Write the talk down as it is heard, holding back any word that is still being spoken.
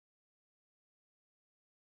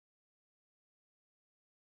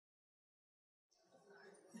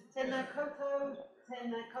Tēnā koutou,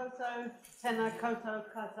 tēnā koutou, tēnā koutou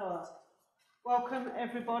katoa. Welcome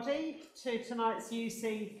everybody to tonight's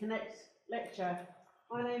UC Connect lecture.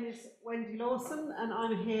 My name is Wendy Lawson and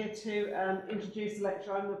I'm here to introduce the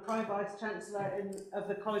lecture. I'm the Pro Vice Chancellor of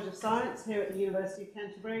the College of Science here at the University of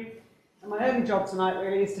Canterbury. And my only job tonight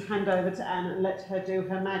really is to hand over to Anne and let her do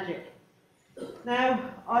her magic. Now,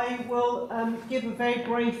 I will give a very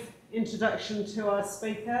brief introduction to our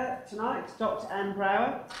speaker tonight, Dr. Anne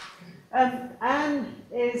Brower. Anne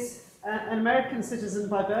is an American citizen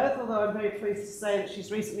by birth, although I'm very pleased to say that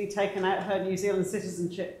she's recently taken out her New Zealand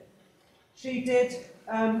citizenship.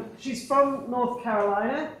 She's from North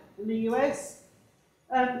Carolina in the US,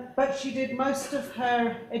 but she did most of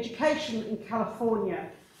her education in California.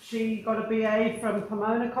 She got a BA from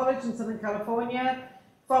Pomona College in Southern California,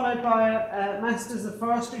 followed by a Masters of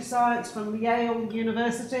Forestry Science from Yale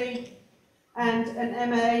University, and an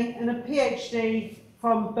MA and a PhD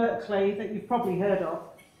from Berkeley that you've probably heard of.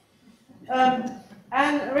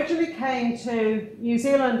 Anne originally came to New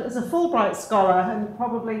Zealand as a Fulbright scholar, and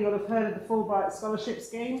probably you'll have heard of the Fulbright Scholarship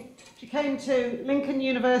Scheme. She came to Lincoln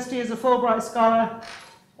University as a Fulbright scholar.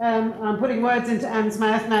 I'm putting words into Anne's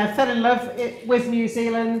mouth now. Fell in love with New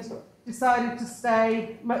Zealand, decided to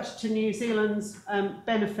stay, much to New Zealand's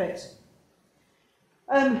benefit.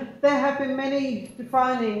 There have been many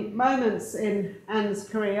defining moments in Anne's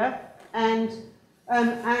career, and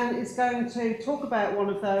Anne is going to talk about one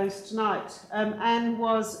of those tonight. Anne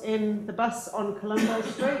was in the bus on Colombo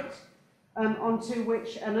Street, onto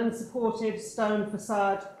which an unsupported stone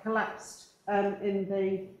facade collapsed in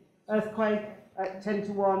the earthquake at 10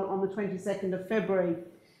 to 1 on the 22nd of February.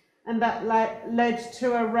 And that led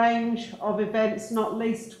to a range of events, not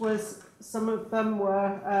least was some of them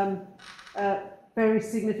were very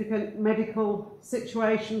significant medical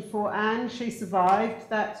situation for Anne. She survived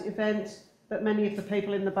that event, but many of the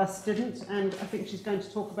people in the bus didn't, and I think she's going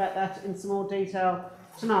to talk about that in some more detail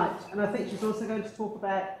tonight. And I think she's also going to talk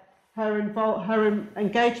about her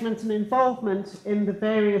engagement and involvement in the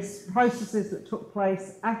various processes that took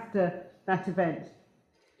place after that event.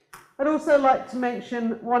 I'd also like to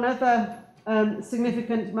mention one other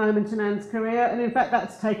significant moment in Anne's career, and in fact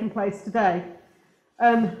that's taken place today.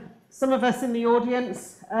 Some of us in the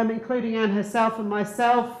audience, including Anne herself and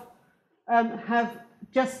myself, have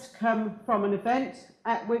just come from an event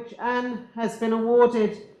at which Anne has been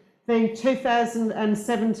awarded the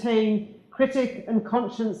 2017 Critic and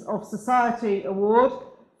Conscience of Society Award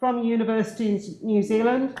from University in New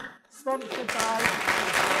Zealand, sponsored by...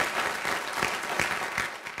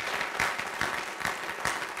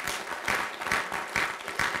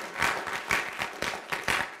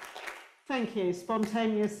 Thank you,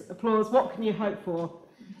 spontaneous applause. What can you hope for?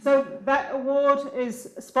 So that award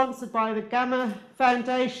is sponsored by the Gamma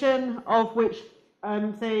Foundation, of which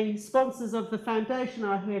the sponsors of the foundation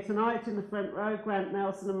are here tonight in the front row, Grant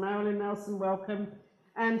Nelson and Marilyn Nelson, welcome,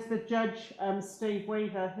 and the judge, Steve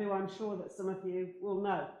Weaver, who I'm sure that some of you will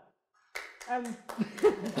know. I'm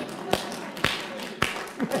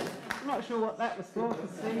not sure what that was for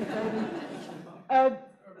Steve.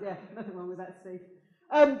 Yeah, nothing wrong with that, Steve.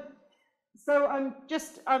 So I'm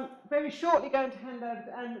very shortly going to hand over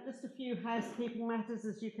to Anne, just a few housekeeping matters,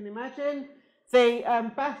 as you can imagine. The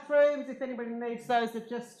bathrooms, if anybody needs those, are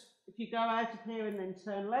just, if you go out of here and then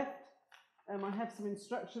turn left. I have some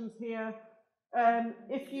instructions here.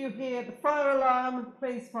 If you hear the fire alarm,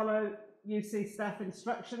 please follow UC staff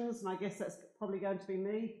instructions, and I guess that's probably going to be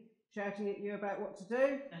me shouting at you about what to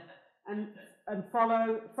do. And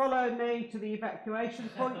follow me to the evacuation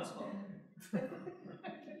point.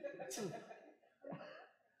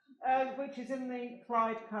 Which is in the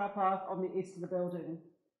Clyde car park on the east of the building.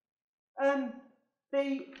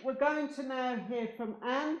 We're going to now hear from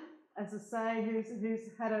Anne, as I say, who's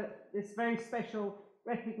had this very special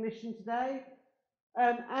recognition today.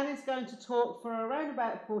 Anne is going to talk for around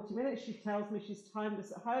about 40 minutes. She tells me she's timed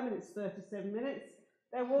us at home and it's 37 minutes.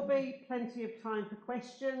 There will be plenty of time for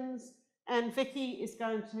questions, and Vicky is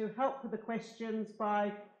going to help with the questions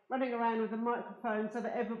by running around with a microphone so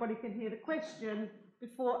that everybody can hear the question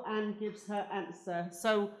before Anne gives her answer.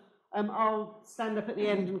 So I'll stand up at the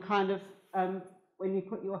end and kind of, when you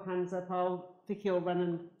put your hands up, Vicky will run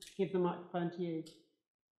and give the microphone to you.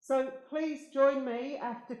 So please join me,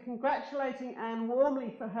 after congratulating Anne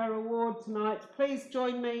warmly for her award tonight, please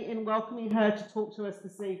join me in welcoming her to talk to us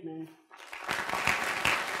this evening.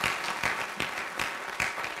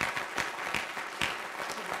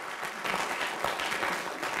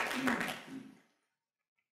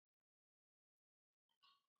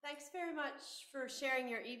 Thanks very much for sharing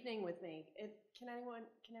your evening with me. Can everyone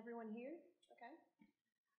hear? Okay.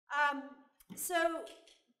 So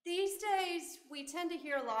These days, we tend to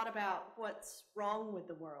hear a lot about what's wrong with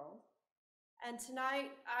the world. And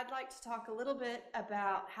tonight, I'd like to talk a little bit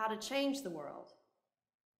about how to change the world,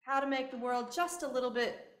 how to make the world just a little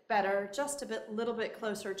bit better, just a little bit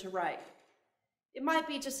closer to right. It might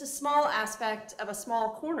be just a small aspect of a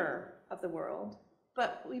small corner of the world,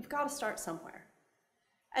 but we've got to start somewhere.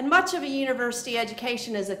 And much of a university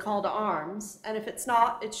education is a call to arms, and if it's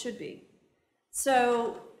not, it should be.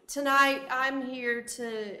 So tonight, I'm here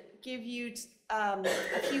to give you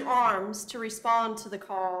a few arms to respond to the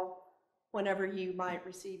call whenever you might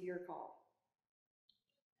receive your call.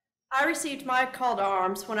 I received my call to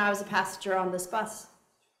arms when I was a passenger on this bus.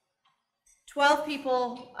 12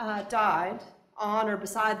 people died on or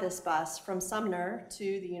beside this bus from Sumner to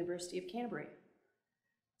the University of Canterbury.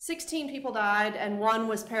 16 people died and 1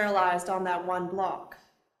 was paralyzed on that one block.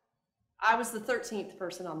 I was the 13th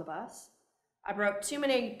person on the bus. I broke too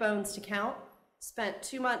many bones to count, spent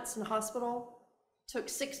 2 months in hospital, took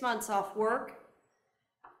 6 months off work,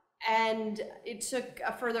 and it took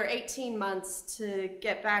a further 18 months to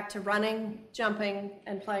get back to running, jumping,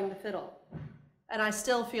 and playing the fiddle. And I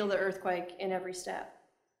still feel the earthquake in every step.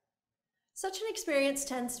 Such an experience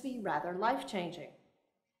tends to be rather life-changing.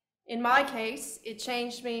 In my case, it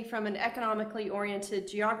changed me from an economically oriented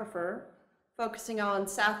geographer focusing on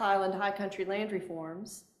South Island high country land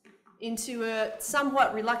reforms into a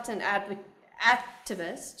somewhat reluctant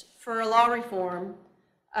activist for a law reform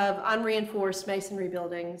of unreinforced masonry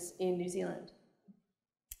buildings in New Zealand.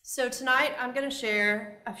 So tonight, I'm going to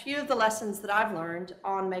share a few of the lessons that I've learned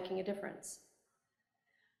on making a difference.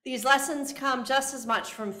 These lessons come just as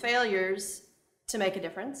much from failures to make a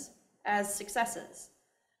difference as successes.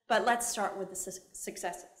 But let's start with the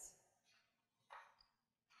successes.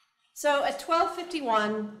 So at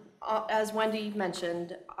 12:51, as Wendy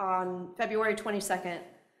mentioned, on February 22nd,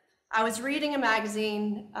 I was reading a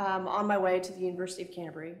magazine on my way to the University of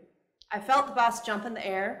Canterbury. I felt the bus jump in the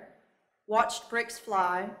air, watched bricks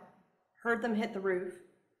fly, heard them hit the roof,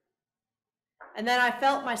 and then I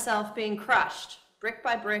felt myself being crushed, brick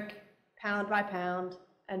by brick, pound by pound,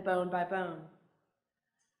 and bone by bone.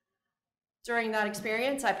 During that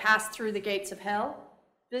experience, I passed through the gates of hell,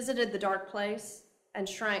 visited the dark place, and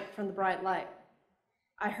shrank from the bright light.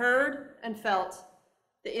 I heard and felt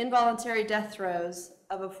the involuntary death throes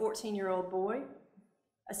of a 14-year-old boy,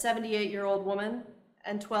 a 78-year-old woman,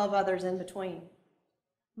 and 12 others in between.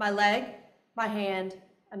 My leg, my hand,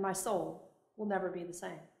 and my soul will never be the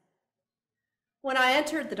same. When I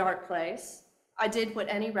entered the dark place, I did what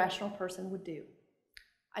any rational person would do.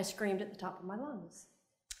 I screamed at the top of my lungs.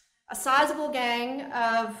 A sizable gang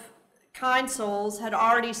of kind souls had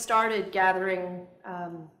already started gathering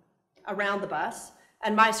around the bus,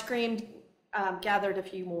 and my scream gathered a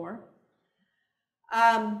few more.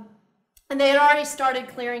 And they had already started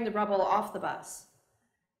clearing the rubble off the bus.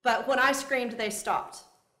 But when I screamed, they stopped.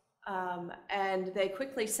 And they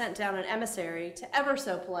quickly sent down an emissary to ever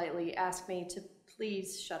so politely ask me to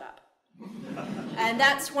please shut up. And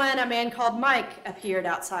that's when a man called Mike appeared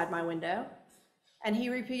outside my window, and he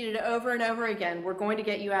repeated over and over again, "We're going to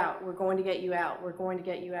get you out, we're going to get you out, we're going to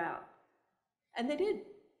get you out." And they did.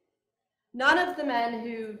 None of the men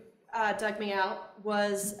who dug me out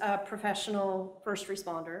was a professional first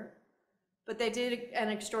responder, but they did an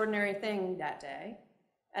extraordinary thing that day,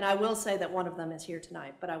 and I will say that one of them is here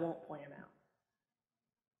tonight, but I won't point him out.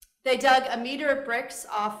 They dug a meter of bricks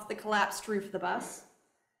off the collapsed roof of the bus,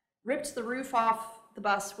 ripped the roof off the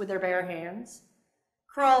bus with their bare hands,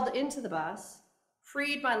 crawled into the bus,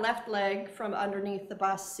 freed my left leg from underneath the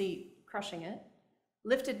bus seat, crushing it,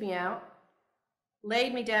 lifted me out,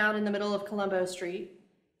 laid me down in the middle of Colombo St,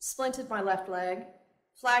 splinted my left leg,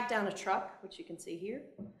 flagged down a truck, which you can see here,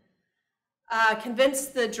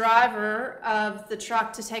 convinced the driver of the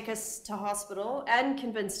truck to take us to hospital, and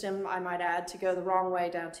convinced him, I might add, to go the wrong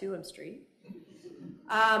way down Tooham Street.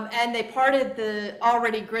 And they parted the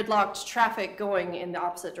already gridlocked traffic going in the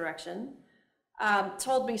opposite direction,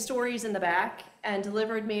 told me stories in the back, and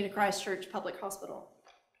delivered me to Christchurch Public Hospital.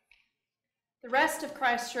 The rest of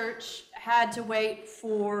Christchurch had to wait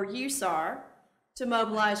for USAR to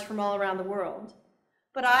mobilize from all around the world,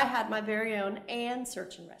 but I had my very own AN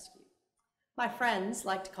search and rescue. My friends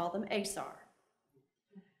like to call them ASAR.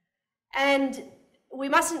 And we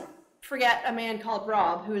mustn't forget a man called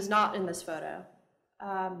Rob, who is not in this photo.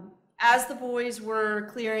 As the boys were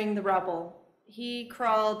clearing the rubble, he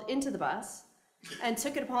crawled into the bus and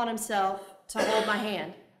took it upon himself to hold my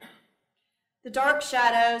hand. The dark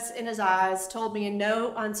shadows in his eyes told me in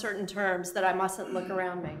no uncertain terms that I mustn't look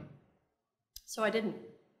around me. So I didn't.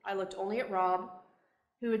 I looked only at Rob,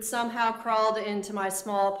 who had somehow crawled into my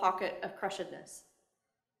small pocket of crushedness.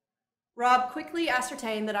 Rob quickly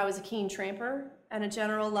ascertained that I was a keen tramper and a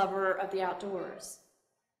general lover of the outdoors.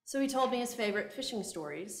 So he told me his favorite fishing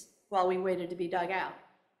stories while we waited to be dug out.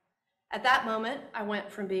 At that moment, I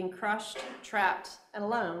went from being crushed, trapped, and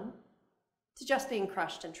alone to just being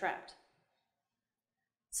crushed and trapped.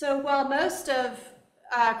 So while most of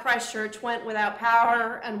Christchurch went without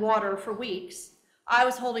power and water for weeks, I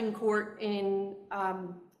was holding court in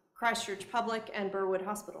Christchurch Public and Burwood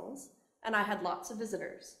hospitals, and I had lots of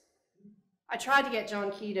visitors. I tried to get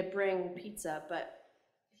John Key to bring pizza, but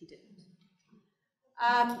he didn't.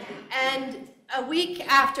 And a week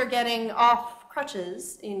after getting off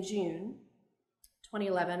crutches in June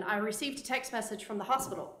 2011, I received a text message from the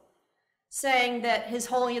hospital saying that His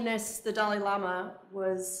Holiness the Dalai Lama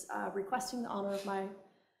was requesting the honor of my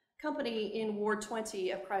company in Ward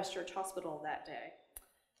 20 of Christchurch Hospital that day.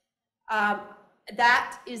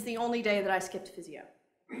 That is the only day that I skipped physio.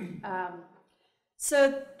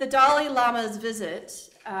 So the Dalai Lama's visit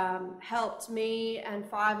helped me and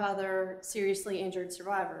 5 other seriously injured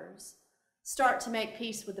survivors start to make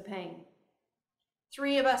peace with the pain.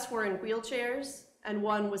 3 of us were in wheelchairs and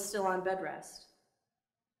 1 was still on bed rest.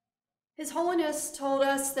 His Holiness told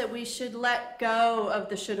us that we should let go of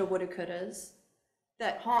the shoulda, woulda, couldas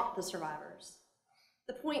that haunt the survivors.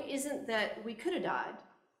 The point isn't that we could have died.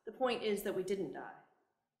 The point is that we didn't die.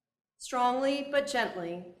 Strongly but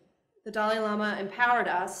gently, the Dalai Lama empowered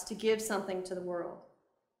us to give something to the world.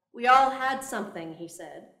 We all had something, he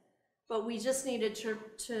said, but we just needed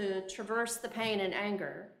to traverse the pain and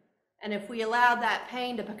anger. And if we allowed that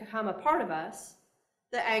pain to become a part of us,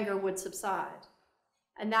 the anger would subside.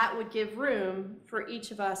 And that would give room for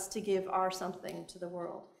each of us to give our something to the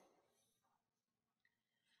world.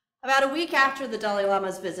 About a week after the Dalai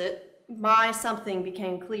Lama's visit, my something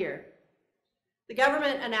became clear. The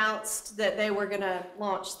government announced that they were going to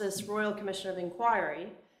launch this Royal Commission of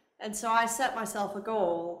Inquiry, and so I set myself a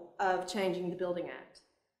goal of changing the Building Act.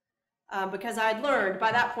 Because I'd learned,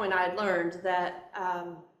 by that point I had learned that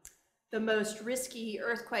the most risky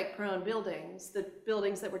earthquake-prone buildings, the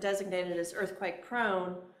buildings that were designated as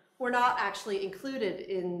earthquake-prone, were not actually included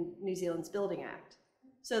in New Zealand's Building Act.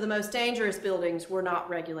 So the most dangerous buildings were not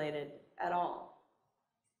regulated at all.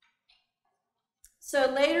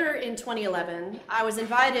 So later in 2011, I was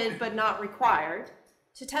invited, but not required,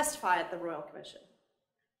 to testify at the Royal Commission.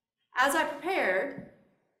 As I prepared,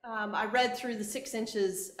 I read through the 6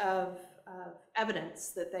 inches of evidence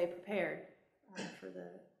that they prepared for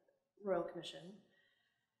the Royal Commission.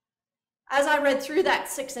 As I read through that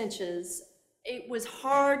 6 inches, it was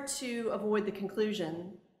hard to avoid the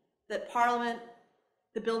conclusion that Parliament,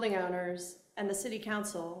 the building owners, and the City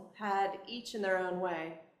Council had, each in their own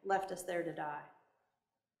way, left us there to die.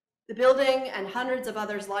 The building and hundreds of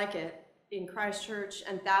others like it in Christchurch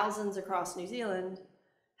and thousands across New Zealand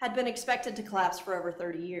had been expected to collapse for over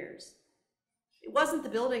 30 years. It wasn't the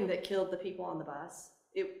building that killed the people on the bus.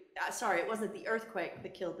 It wasn't the earthquake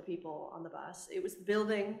that killed the people on the bus. It was the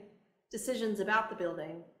building, decisions about the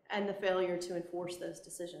building, and the failure to enforce those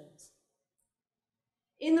decisions.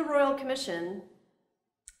 In the Royal Commission,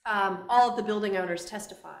 all of the building owners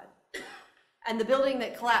testified. And the building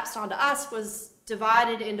that collapsed onto us was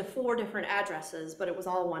divided into 4 different addresses, but it was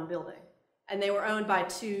all one building. And they were owned by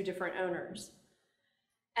 2 different owners.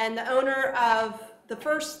 And the owner of the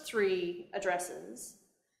first 3 addresses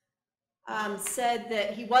said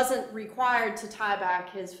that he wasn't required to tie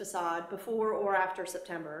back his facade before or after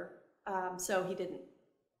September, so he didn't.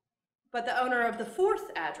 But the owner of the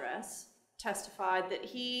 4th address testified that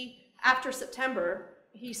after September,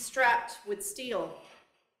 he strapped with steel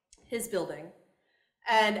his building.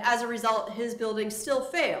 And as a result, his building still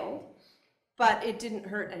failed, but it didn't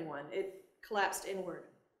hurt anyone. It collapsed inward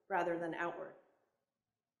rather than outward.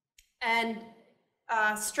 And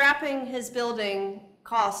strapping his building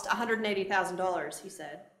cost $180,000, he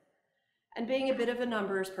said. And being a bit of a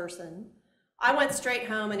numbers person, I went straight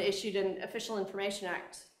home and issued an Official Information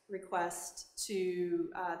Act request to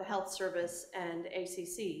the Health Service and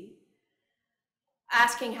ACC,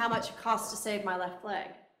 asking how much it cost to save my left leg.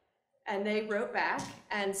 And they wrote back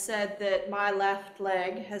and said that my left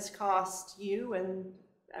leg has cost you and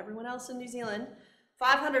everyone else in New Zealand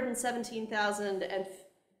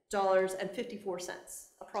 $517,000.54,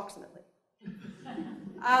 approximately.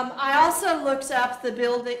 I also looked up the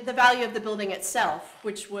value of the building itself,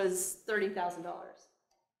 which was $30,000.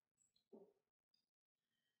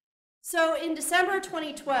 So in December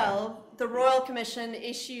 2012, the Royal Commission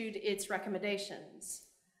issued its recommendations.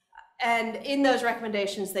 And in those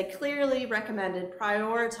recommendations, they clearly recommended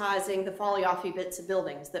prioritizing the falling-offy bits of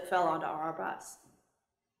buildings that fell onto our bus.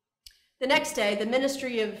 The next day, the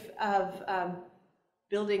Ministry of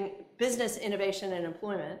Building Business, Innovation, and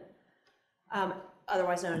Employment,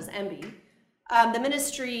 otherwise known as MB, the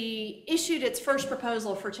ministry issued its first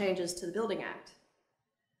proposal for changes to the Building Act.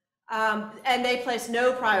 And they placed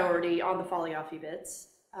no priority on the Foliafi bits.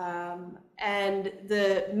 And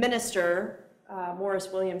the minister, Maurice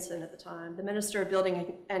Williamson at the time, the Minister of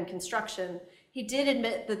Building and Construction, he did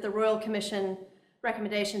admit that the Royal Commission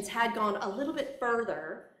recommendations had gone a little bit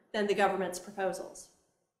further than the government's proposals.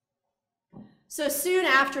 So soon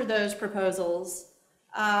after those proposals,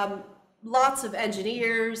 lots of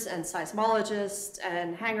engineers and seismologists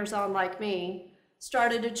and hangers-on like me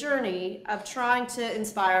started a journey of trying to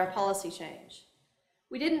inspire policy change.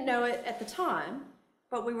 We didn't know it at the time,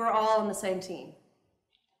 but we were all on the same team.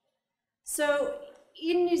 So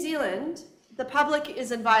in New Zealand, the public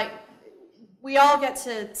is we all get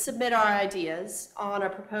to submit our ideas on a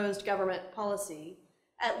proposed government policy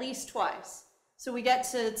at least twice. So we get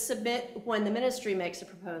to submit when the ministry makes a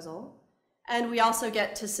proposal, and we also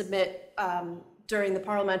get to submit during the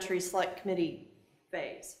Parliamentary Select Committee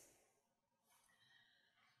phase.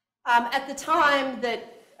 At the time that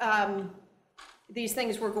these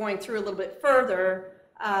things were going through a little bit further,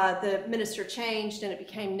 the minister changed and it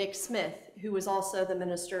became Nick Smith, who was also the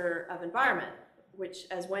Minister of Environment, which,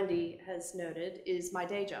 as Wendy has noted, is my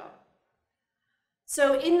day job.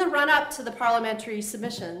 So in the run-up to the parliamentary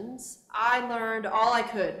submissions, I learned all I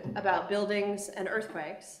could about buildings and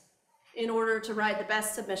earthquakes in order to write the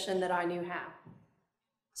best submission that I knew how.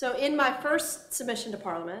 So in my first submission to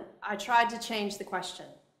Parliament, I tried to change the question.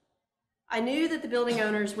 I knew that the building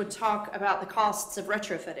owners would talk about the costs of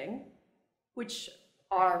retrofitting, which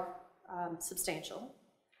are substantial.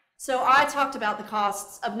 So I talked about the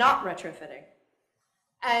costs of not retrofitting,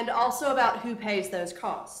 and also about who pays those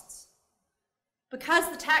costs. Because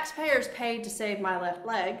the taxpayers paid to save my left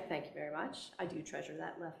leg, thank you very much, I do treasure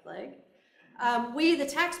that left leg, we, the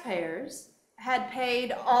taxpayers, had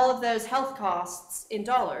paid all of those health costs in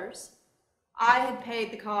dollars. I had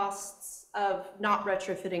paid the costs of not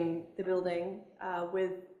retrofitting the building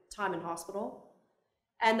with time in hospital,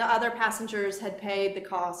 and the other passengers had paid the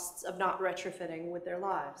costs of not retrofitting with their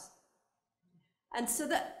lives. And so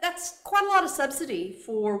that's quite a lot of subsidy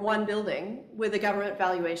for one building with a government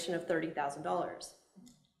valuation of $30,000.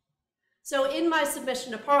 So in my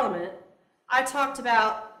submission to Parliament, I talked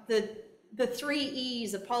about the 3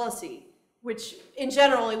 E's of policy, which in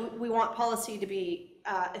general, we want policy to be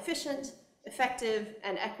efficient, effective,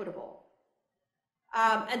 and equitable.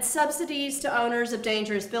 And subsidies to owners of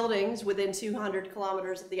dangerous buildings within 200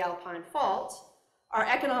 kilometers of the Alpine Fault are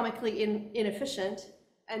economically inefficient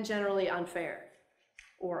and generally unfair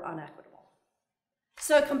or unequitable.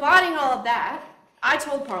 So combining all of that, I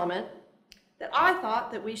told Parliament that I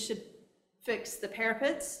thought that we should fix the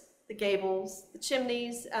parapets, the gables, the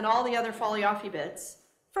chimneys, and all the other Foliafi bits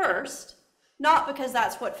first, not because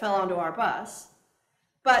that's what fell onto our bus,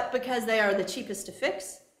 but because they are the cheapest to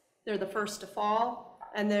fix, they're the first to fall,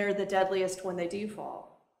 and they're the deadliest when they do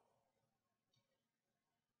fall.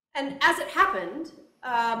 And as it happened,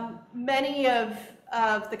 many of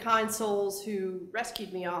the kind souls who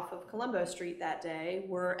rescued me off of Colombo Street that day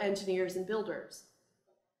were engineers and builders.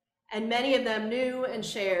 And many of them knew and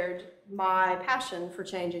shared my passion for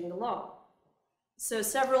changing the law. So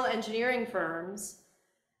several engineering firms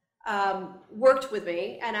worked with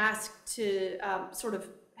me and asked to sort of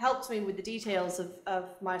helped me with the details of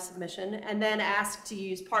my submission, and then asked to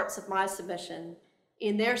use parts of my submission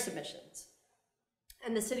in their submissions.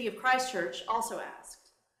 And the city of Christchurch also asked.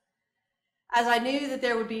 As I knew that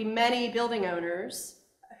there would be many building owners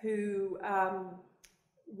who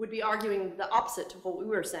would be arguing the opposite to what we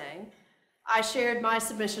were saying, I shared my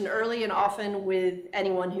submission early and often with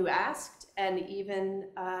anyone who asked, and even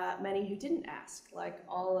many who didn't ask, like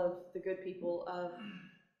all of the good people of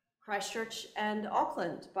Christchurch and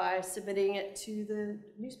Auckland, by submitting it to the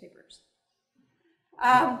newspapers.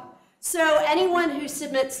 So anyone who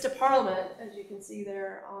submits to Parliament, as you can see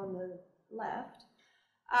there on the left,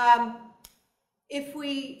 if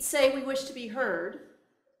we say we wish to be heard,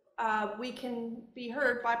 we can be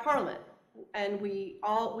heard by Parliament, and we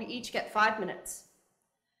each get 5 minutes.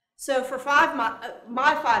 So for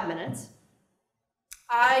my 5 minutes,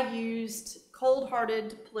 I used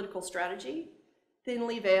cold-hearted political strategy,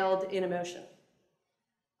 thinly veiled in emotion.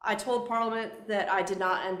 I told Parliament that I did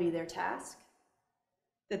not envy their task,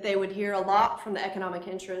 that they would hear a lot from the economic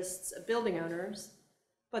interests of building owners,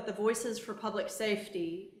 but the voices for public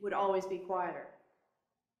safety would always be quieter.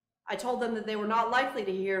 I told them that they were not likely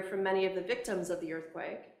to hear from many of the victims of the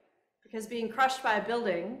earthquake, because being crushed by a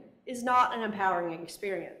building is not an empowering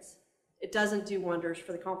experience. It doesn't do wonders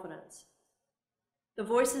for the confidence. The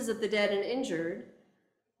voices of the dead and injured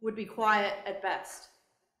would be quiet at best.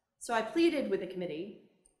 So I pleaded with the committee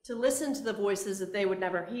to listen to the voices that they would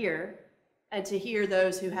never hear and to hear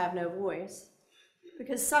those who have no voice,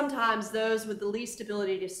 because sometimes those with the least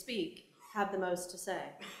ability to speak have the most to say.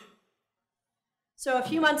 So a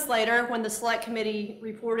few months later, when the Select Committee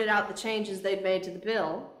reported out the changes they'd made to the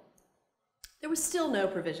bill, there was still no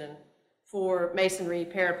provision for masonry,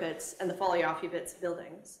 parapets, and the foliophybits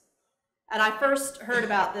buildings. And I first heard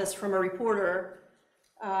about this from a reporter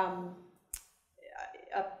up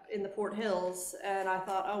in the Port Hills, and I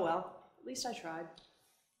thought, oh well, at least I tried.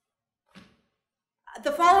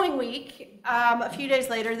 The following week, a few days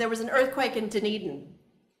later, there was an earthquake in Dunedin.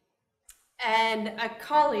 And a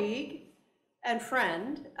colleague and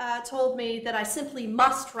friend told me that I simply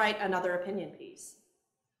must write another opinion piece.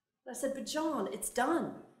 I said, but John, it's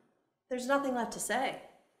done. There's nothing left to say.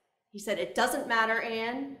 He said, it doesn't matter,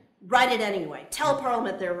 Anne. Write it anyway. Tell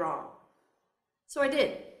Parliament they're wrong. So I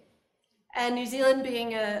did. And New Zealand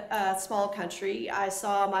being a small country, I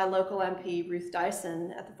saw my local MP, Ruth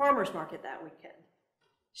Dyson, at the farmers market that weekend.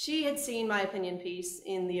 She had seen my opinion piece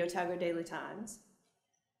in the Otago Daily Times,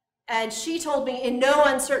 and she told me in no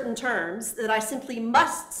uncertain terms that I simply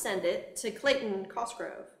must send it to Clayton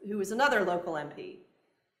Cosgrove, who was another local MP.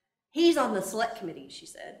 He's on the Select Committee, she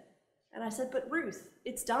said. And I said, but Ruth,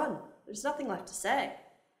 it's done. There's nothing left to say.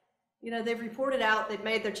 You know, they've reported out, they've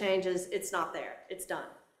made their changes, it's not there, it's done.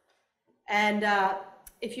 And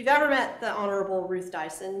if you've ever met the Honorable Ruth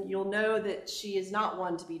Dyson, you'll know that she is not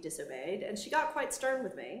one to be disobeyed, and she got quite stern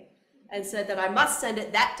with me and said that I must send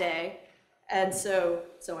it that day, and so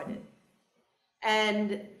I did.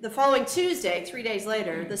 And the following Tuesday, 3 days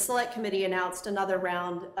later, the Select Committee announced another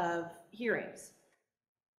round of hearings.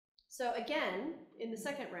 So again, in the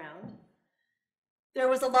second round, there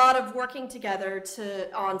was a lot of working together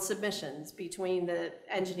on submissions between the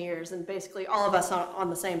engineers and basically all of us on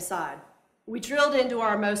the same side. We drilled into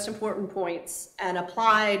our most important points and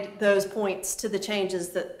applied those points to the changes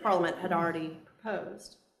that Parliament had already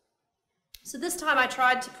proposed. So this time I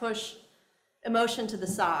tried to push emotion to the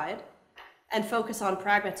side and focus on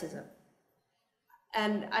pragmatism.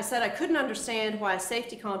 And I said I couldn't understand why a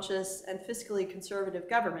safety-conscious and fiscally conservative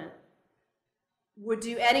government would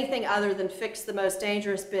do anything other than fix the most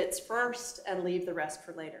dangerous bits first and leave the rest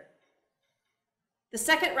for later. The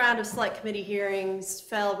second round of Select Committee hearings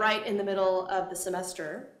fell right in the middle of the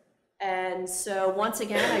semester. And so once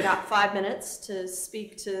again, I got 5 minutes to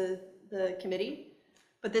speak to the committee,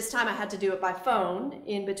 but this time I had to do it by phone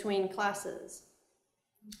in between classes.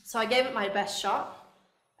 So I gave it my best shot,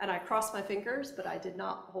 and I crossed my fingers, but I did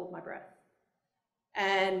not hold my breath.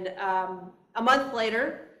 And a month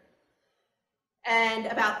later, and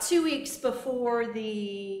about 2 weeks before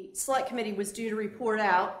the Select Committee was due to report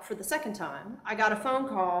out for the second time, I got a phone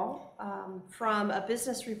call from a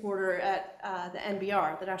business reporter at the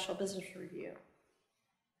NBR, the National Business Review.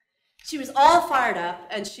 She was all fired up,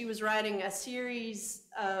 and she was writing a series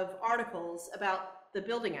of articles about the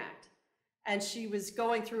Building Act. And she was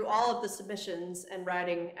going through all of the submissions and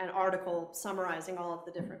writing an article summarizing all of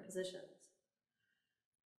the different positions.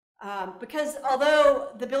 Because although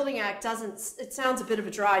the Building Act it sounds a bit of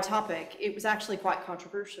a dry topic, it was actually quite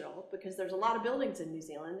controversial because there's a lot of buildings in New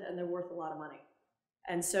Zealand and they're worth a lot of money.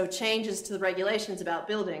 And so changes to the regulations about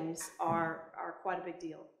buildings are quite a big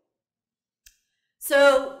deal.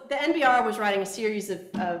 So the NBR was writing a series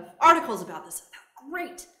of articles about this.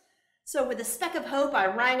 Great. So with a speck of hope, I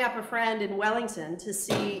rang up a friend in Wellington to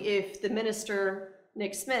see if the minister,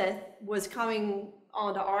 Nick Smith, was coming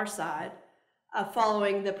onto our side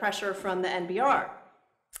following the pressure from the NBR.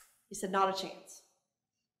 He said, not a chance.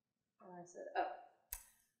 And I said,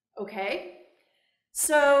 oh, okay.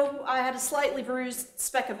 So I had a slightly bruised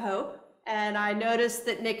speck of hope, and I noticed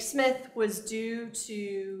that Nick Smith was due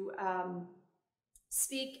to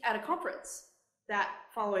speak at a conference that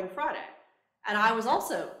following Friday. And I was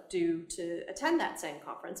also due to attend that same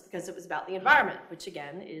conference because it was about the environment, which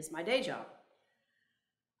again is my day job.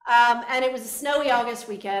 And it was a snowy August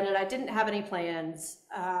weekend and I didn't have any plans.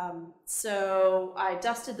 So I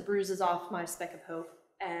dusted the bruises off my speck of hope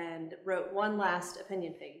and wrote one last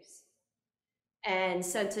opinion piece and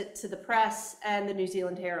sent it to the press and the New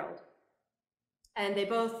Zealand Herald. And they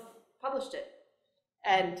both published it.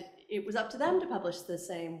 And it was up to them to publish the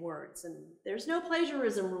same words. And there's no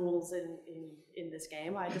plagiarism rules in this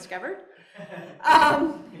game, I discovered.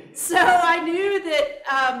 So I knew that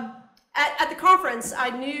at the conference, I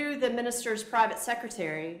knew the minister's private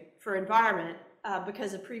secretary for environment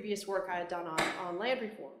because of previous work I had done on land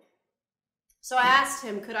reform. So I asked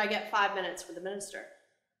him, could I get 5 minutes with the minister?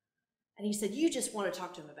 And he said, you just want to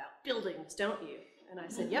talk to him about buildings, don't you? And I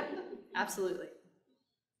said, yep, absolutely.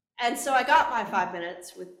 And so I got my 5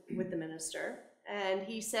 minutes with the minister, and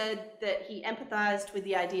he said that he empathized with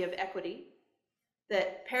the idea of equity,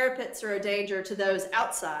 that parapets are a danger to those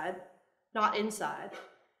outside, not inside.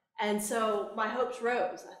 And so my hopes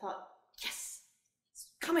rose. I thought, yes, it's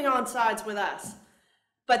coming on sides with us.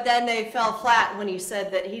 But then they fell flat when he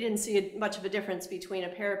said that he didn't see much of a difference between a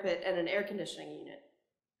parapet and an air conditioning unit.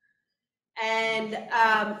 And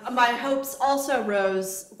my hopes also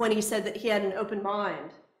rose when he said that he had an open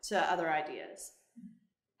mind to other ideas.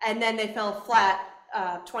 And then they fell flat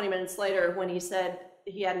 20 minutes later when he said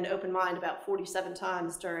he had an open mind about 47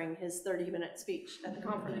 times during his 30-minute speech at the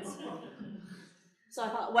conference. So I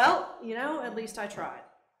thought, well, you know, at least I tried.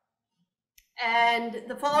 And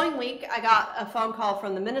the following week, I got a phone call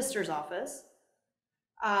from the minister's office,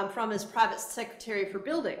 from his private secretary for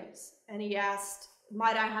buildings. And he asked,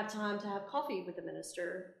 might I have time to have coffee with the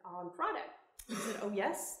minister on Friday? I said, oh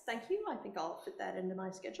yes, thank you. I think I'll fit that into my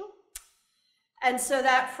schedule. And so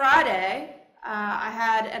that Friday, I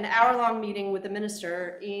had an hour-long meeting with the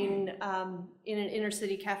minister in an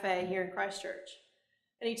inner-city cafe here in Christchurch.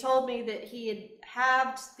 And he told me that he had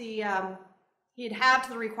halved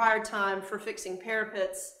the required time for fixing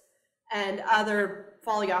parapets and other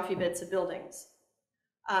folly-offy bits of buildings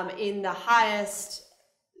in the highest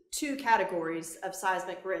 2 categories of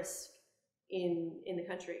seismic risk in the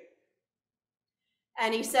country.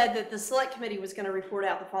 And he said that the select committee was going to report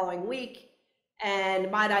out the following week, and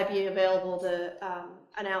might I be available to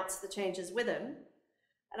announce the changes with him.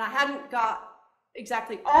 And I hadn't got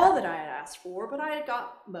exactly all that I had asked for, but I had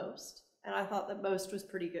got most, and I thought that most was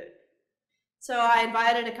pretty good. So I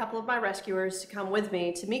invited a couple of my rescuers to come with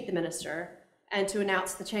me to meet the minister and to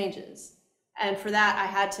announce the changes. And for that, I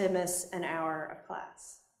had to miss an hour of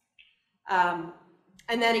class.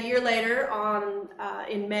 And then a year later,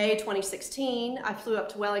 in May 2016, I flew up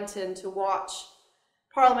to Wellington to watch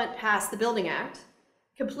Parliament pass the Building Act,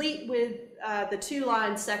 complete with the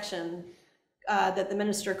 2-line section that the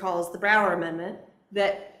minister calls the Brower Amendment,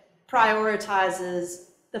 that prioritizes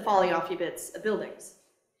the folly-offy bits of buildings.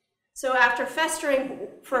 So after festering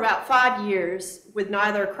for about 5 years with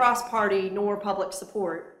neither cross-party nor public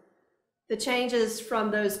support, the changes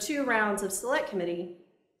from those 2 rounds of select committee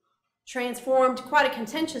transformed quite a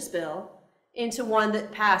contentious bill into one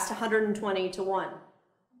that passed 120 to 1.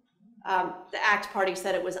 The ACT party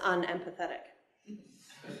said it was unempathetic.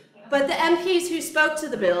 But the MPs who spoke to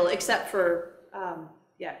the bill, except for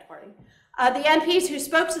the ACT party, the MPs who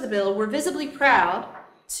spoke to the bill were visibly proud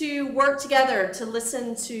to work together to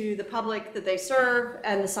listen to the public that they serve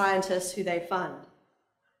and the scientists who they fund.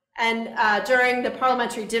 And during the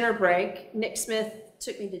parliamentary dinner break, Nick Smith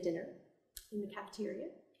took me to dinner in the cafeteria,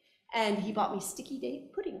 and he bought me sticky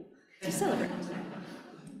date pudding to celebrate.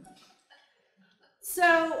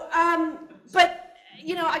 So, but,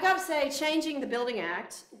 you know, I gotta say, changing the Building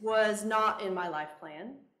Act was not in my life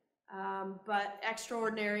plan, but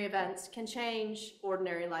extraordinary events can change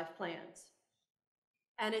ordinary life plans.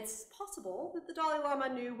 And it's possible that the Dalai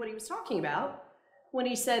Lama knew what he was talking about when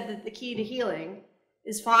he said that the key to healing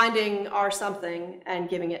is finding our something and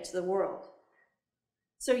giving it to the world.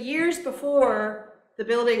 So years before the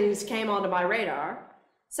buildings came onto my radar,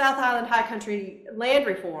 South Island High Country land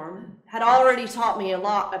reform had already taught me a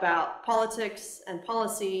lot about politics and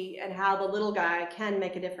policy and how the little guy can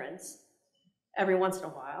make a difference every once in a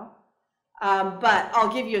while. But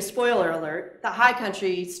I'll give you a spoiler alert. The High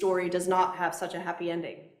Country story does not have such a happy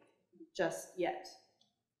ending just yet.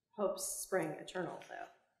 Hope's spring eternal,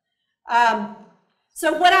 though.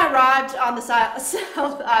 So when I arrived on the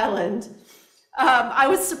South Island, I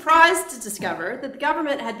was surprised to discover that the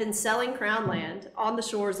government had been selling Crown land on the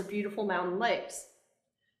shores of beautiful mountain lakes.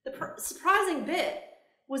 The surprising bit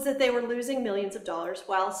was that they were losing millions of dollars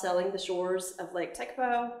while selling the shores of Lake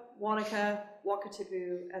Tekapo, Wanaka,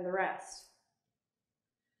 Wakatipu, and the rest.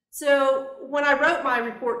 So when I wrote my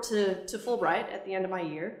report to Fulbright at the end of my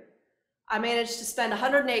year, I managed to spend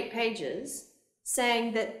 108 pages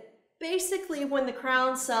saying that basically when the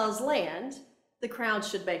Crown sells land, the Crown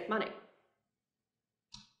should make money.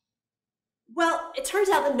 Well, it turns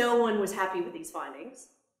out that no one was happy with these findings.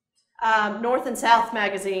 North and South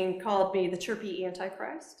magazine called me the chirpy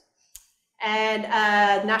Antichrist. And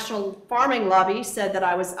National Farming Lobby said that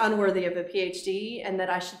I was unworthy of a PhD and that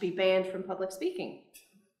I should be banned from public speaking.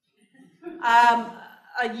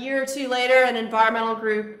 A year or 2 later, an environmental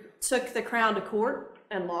group took the Crown to court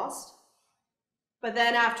and lost. But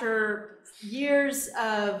then after years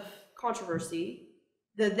of controversy,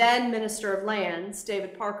 the then Minister of Lands,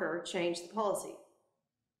 David Parker, changed the policy.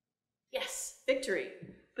 Yes, victory.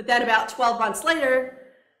 But then about 12 months later,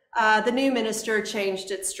 the new minister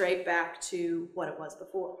changed it straight back to what it was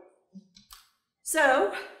before.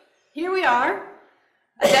 So here we are,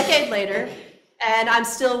 a decade later, and I'm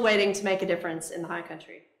still waiting to make a difference in the high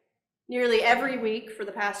country. Nearly every week for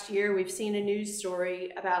the past year, we've seen a news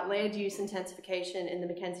story about land use intensification in the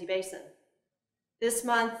Mackenzie Basin. This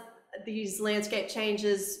month, these landscape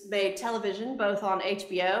changes made television both on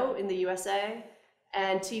HBO in the USA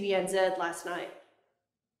and TVNZ last night.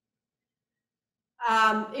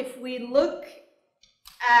 If we look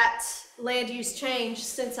at land use change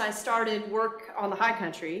since I started work on the high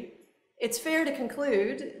country, it's fair to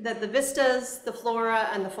conclude that the vistas, the flora,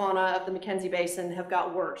 and the fauna of the Mackenzie Basin have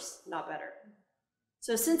got worse, not better.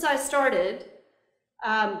 So since I started,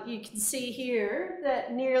 you can see here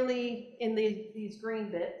that nearly in these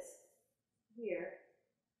green bits here,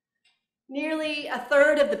 nearly a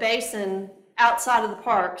third of the basin outside of the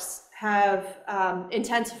parks have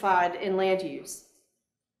intensified in land use.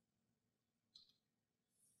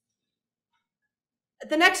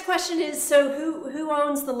 The next question is, so who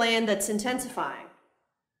owns the land that's intensifying?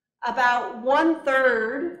 About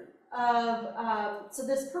 1/3 of, so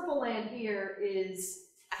this purple land here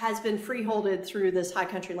has been freeholded through this high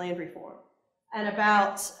country land reform. And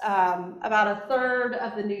about 1/3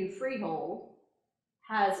 of the new freehold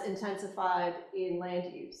has intensified in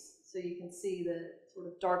land use. So you can see the sort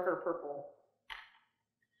of darker purple.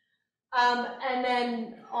 And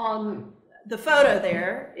then on the photo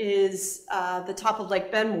there is the top of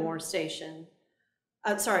Lake Benmore station.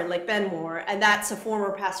 Lake Benmore, and that's a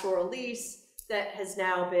former pastoral lease that has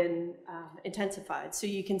now been intensified. So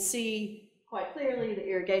you can see quite clearly the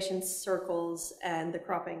irrigation circles and the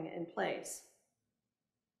cropping in place.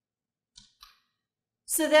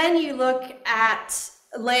 So then you look at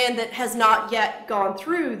land that has not yet gone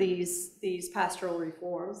through these pastoral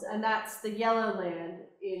reforms, and that's the yellow land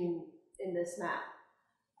in this map.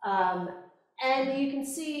 And you can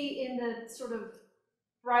see in the sort of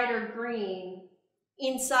brighter green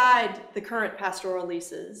inside the current pastoral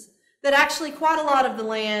leases that actually quite a lot of the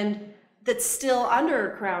land that's still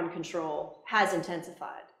under Crown control has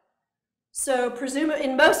intensified. So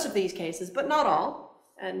in most of these cases, but not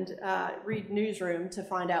all, and read Newsroom to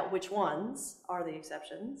find out which ones are the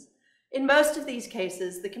exceptions. In most of these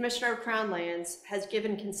cases, the Commissioner of Crown Lands has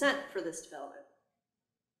given consent for this development.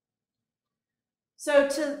 So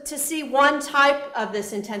to see one type of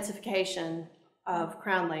this intensification of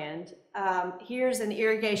Crown land, here's an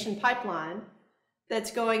irrigation pipeline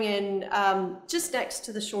that's going in just next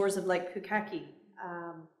to the shores of Lake Pukaki.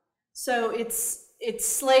 So it's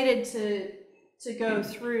slated to go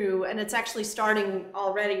through, and it's actually starting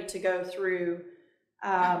already to go through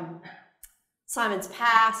Simon's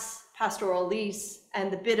Pass, pastoral lease,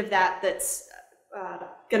 and the bit of that's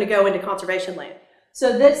going to go into conservation land.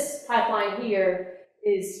 So this pipeline here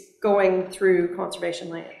is going through conservation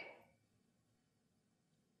land.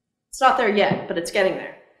 It's not there yet, but it's getting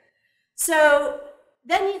there. So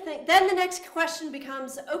then the next question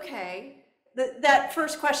becomes, okay, that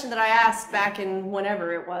first question that I asked back in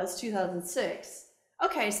whenever it was, 2006.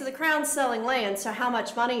 Okay, so the Crown's selling land, so how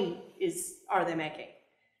much money are they making?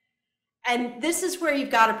 And this is where you've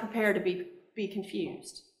got to prepare to be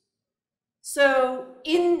confused. So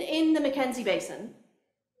in the Mackenzie Basin,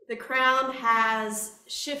 the Crown has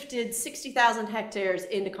shifted 60,000 hectares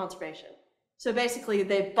into conservation. So basically,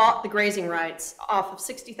 they've bought the grazing rights off of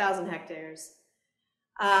 60,000 hectares,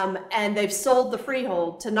 and they've sold the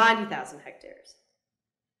freehold to 90,000 hectares.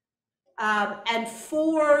 And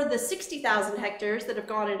for the 60,000 hectares that have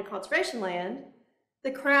gone into conservation land,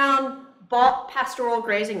 the Crown bought pastoral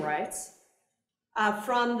grazing rights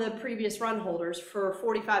from the previous run holders for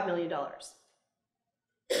 $45 million.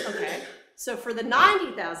 Okay, so for the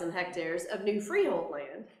 90,000 hectares of new freehold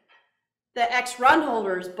land, the ex-run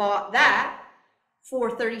holders bought that for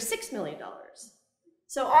 $36 million.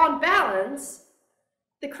 So on balance,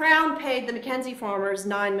 the Crown paid the Mackenzie farmers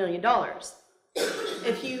 $9 million.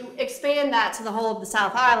 If you expand that to the whole of the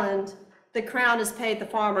South Island, the Crown has paid the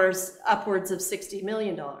farmers upwards of $60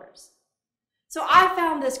 million. So I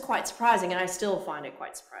found this quite surprising, and I still find it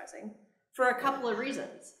quite surprising, for a couple of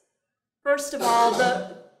reasons. First of all,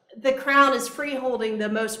 the Crown is freeholding the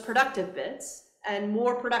most productive bits, and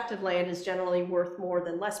more productive land is generally worth more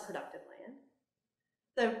than less productive land.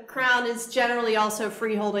 The Crown is generally also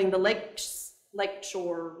freeholding the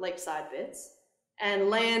lakeshore, lakeside bits, and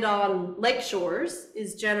land on lake shores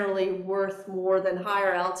is generally worth more than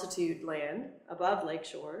higher altitude land above lake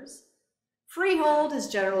shores. Freehold is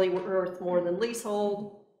generally worth more than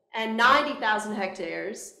leasehold, and 90,000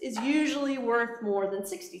 hectares is usually worth more than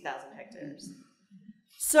 60,000 hectares.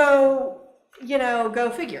 So, you know, go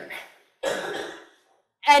figure.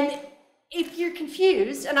 And if you're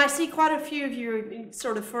confused, and I see quite a few of you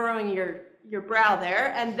sort of furrowing your brow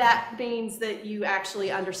there, and that means that you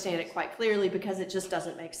actually understand it quite clearly because it just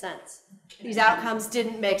doesn't make sense. These outcomes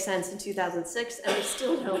didn't make sense in 2006, and they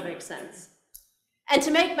still don't make sense. And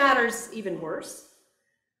to make matters even worse,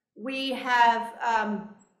 we've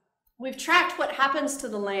tracked what happens to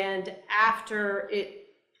the land after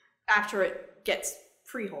it gets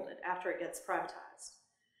freeholded, after it gets privatized.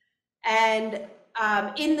 And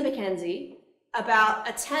in the Mackenzie, about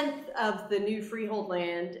a tenth of the new freehold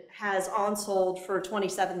land has on sold for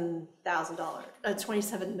 $27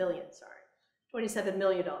 million.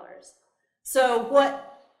 So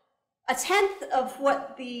a tenth of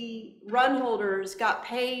what the run holders got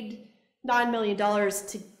paid $9 million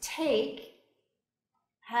to take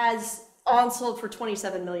has on sold for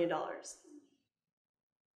 $27 million.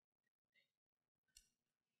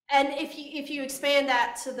 And if you expand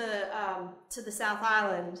that to the South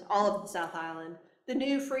Island, all of the South Island, the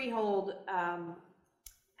new freehold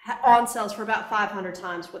on sells for about 500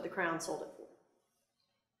 times what the Crown sold it for.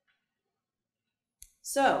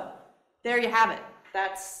 So there you have it.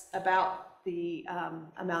 That's about the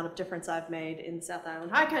amount of difference I've made in the South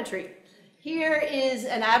Island High Country. Here is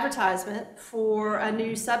an advertisement for a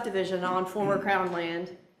new subdivision on former Crown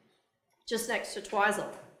land just next to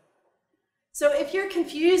Twizel. So if you're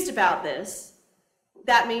confused about this,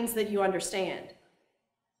 that means that you understand.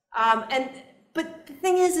 But the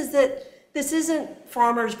thing is that this isn't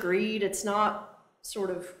farmers' greed. It's not sort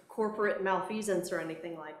of corporate malfeasance or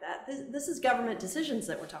anything like that. This is government decisions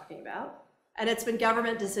that we're talking about. And it's been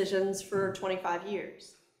government decisions for 25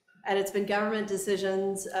 years. And it's been government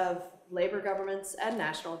decisions of labor governments and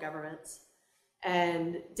national governments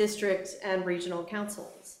and district and regional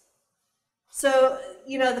councils. So,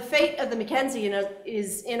 the fate of the Mackenzie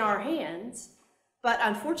is in our hands, but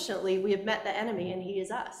unfortunately we have met the enemy and he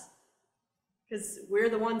is us, because we're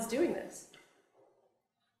the ones doing this.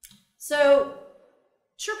 So,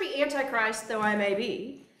 chirpy Antichrist though I may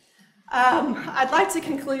be, I'd like to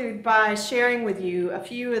conclude by sharing with you a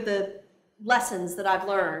few of the lessons that I've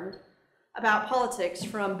learned about politics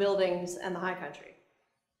from buildings and the High Country.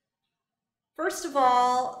 First of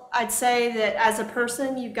all, I'd say that as a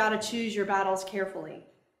person, you've got to choose your battles carefully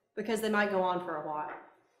because they might go on for a while.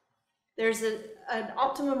 There's an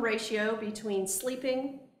optimum ratio between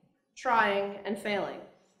sleeping, trying, and failing.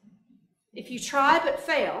 If you try but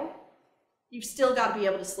fail, you've still got to be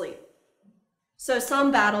able to sleep. So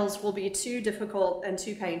some battles will be too difficult and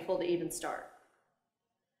too painful to even start.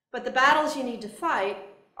 But the battles you need to fight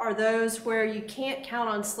are those where you can't count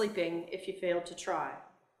on sleeping if you fail to try.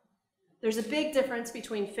 There's a big difference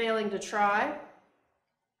between failing to try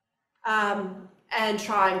and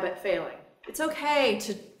trying but failing. It's okay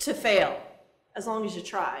to fail as long as you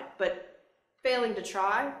tried, but failing to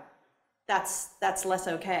try, that's less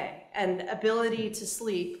okay. And ability to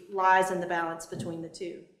sleep lies in the balance between the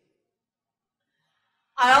two.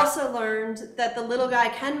 I also learned that the little guy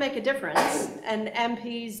can make a difference, and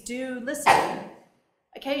MPs do listen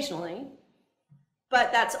occasionally.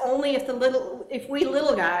 But that's only if we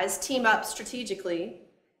little guys team up strategically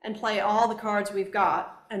and play all the cards we've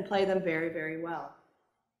got and play them very, very well.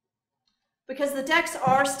 Because the decks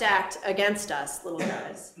are stacked against us, little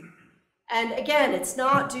guys. And again, it's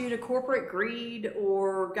not due to corporate greed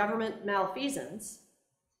or government malfeasance.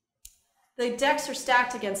 The decks are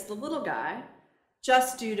stacked against the little guy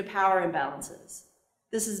just due to power imbalances.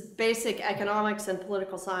 This is basic economics and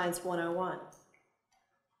political science 101.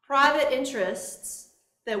 Private interests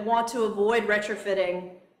that want to avoid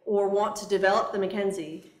retrofitting or want to develop the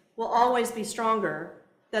Mackenzie will always be stronger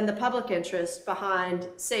than the public interest behind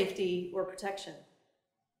safety or protection.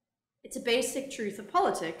 It's a basic truth of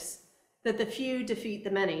politics that the few defeat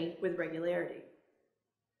the many with regularity.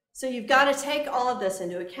 So you've got to take all of this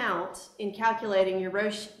into account in calculating your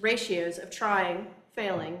ratios of trying,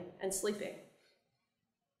 failing, and sleeping.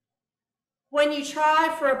 When you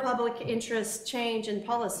try for a public interest change in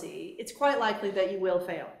policy, it's quite likely that you will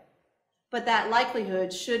fail. But that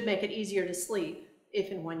likelihood should make it easier to sleep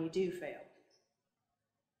if and when you do fail.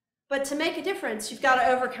 But to make a difference, you've got to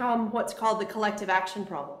overcome what's called the collective action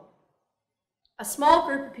problem. A small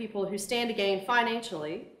group of people who stand to gain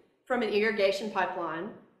financially from an irrigation pipeline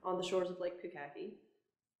on the shores of Lake Pukaki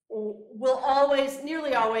will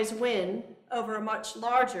nearly always win over a much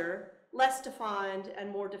larger, less defined and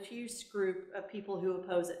more diffuse group of people who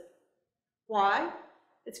oppose it. Why?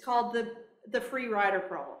 It's called the free rider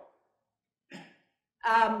problem.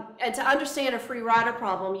 And to understand a free rider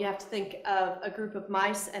problem, you have to think of a group of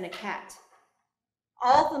mice and a cat.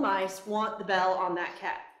 All the mice want the bell on that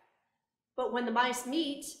cat. But when the mice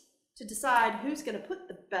meet to decide who's going to put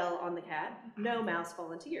the bell on the cat, no mouse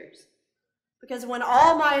volunteers. Because when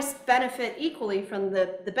all mice benefit equally from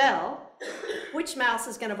the bell, which mouse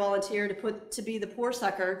is going to volunteer to be the poor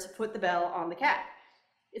sucker to put the bell on the cat?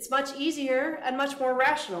 It's much easier and much more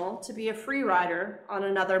rational to be a free rider on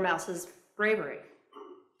another mouse's bravery.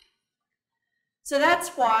 So that's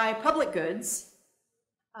why public goods,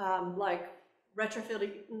 like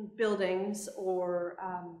retrofitting buildings or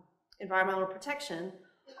environmental protection,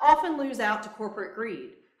 often lose out to corporate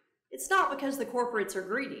greed. It's not because the corporates are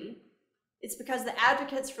greedy. It's because the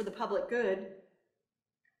advocates for the public good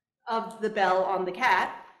of the bell on the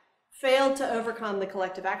cat failed to overcome the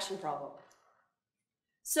collective action problem.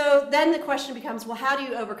 So then the question becomes, well, how do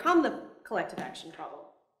you overcome the collective action problem?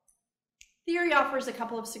 Theory offers a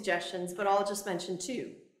couple of suggestions, but I'll just mention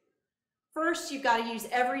two. First, you've got to use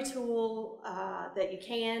every tool that you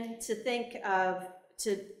can to think of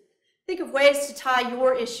ways to tie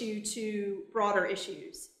your issue to broader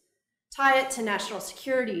issues. Tie it to national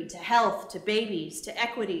security, to health, to babies, to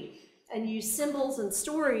equity, and use symbols and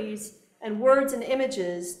stories and words and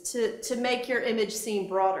images to make your image seem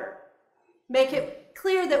broader. Make it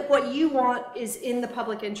clear that what you want is in the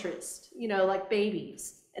public interest, like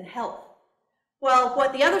babies and health. Well,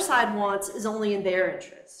 what the other side wants is only in their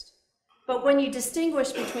interest. But when you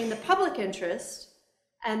distinguish between the public interest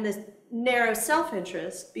and the narrow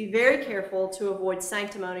self-interest, be very careful to avoid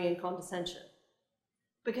sanctimony and condescension.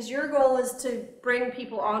 Because your goal is to bring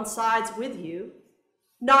people on sides with you,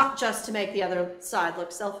 not just to make the other side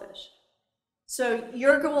look selfish. So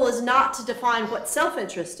your goal is not to define what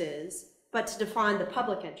self-interest is, but to define the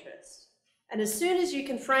public interest. And as soon as you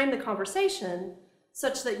can frame the conversation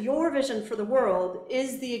such that your vision for the world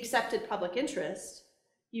is the accepted public interest,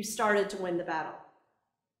 you've started to win the battle.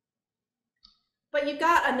 But you've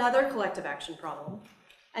got another collective action problem,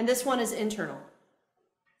 and this one is internal.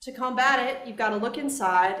 To combat it, you've got to look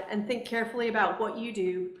inside and think carefully about what you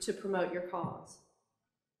do to promote your cause.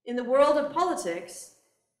 In the world of politics,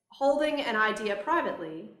 holding an idea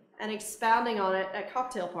privately and expounding on it at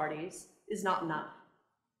cocktail parties is not enough.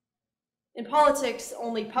 In politics,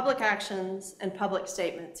 only public actions and public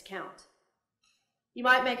statements count. You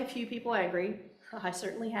might make a few people angry, I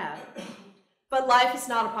certainly have, but life is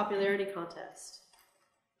not a popularity contest.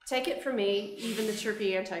 Take it from me, even the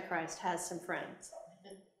chirpy Antichrist has some friends.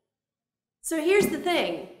 So here's the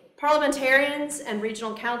thing. Parliamentarians and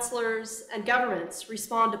regional councillors and governments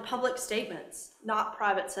respond to public statements, not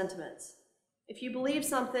private sentiments. If you believe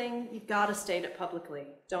something, you've got to state it publicly.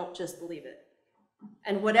 Don't just believe it.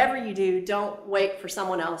 And whatever you do, don't wait for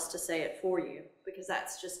someone else to say it for you, because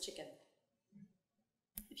that's just chicken.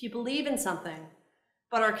 If you believe in something,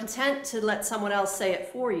 but are content to let someone else say it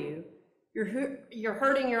for you, you're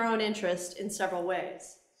hurting your own interest in several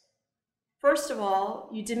ways. First of all,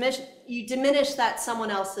 you diminish that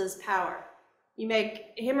someone else's power. You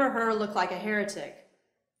make him or her look like a heretic,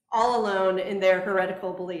 all alone in their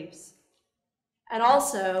heretical beliefs. And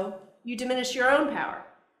also, you diminish your own power.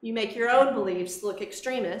 You make your own beliefs look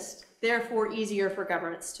extremist, therefore easier for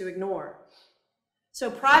governments to ignore. So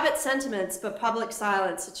private sentiments but public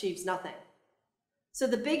silence achieves nothing. So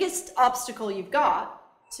the biggest obstacle you've got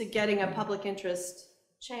to getting a public interest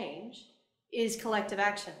change is collective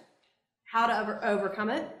action. How to overcome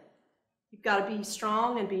it? You've got to be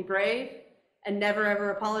strong and be brave and never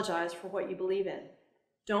ever apologize for what you believe in.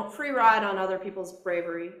 Don't free ride on other people's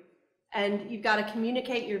bravery, and you've got to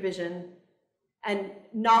communicate your vision and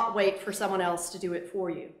not wait for someone else to do it for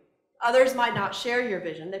you. Others might not share your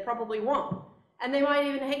vision, they probably won't, and they might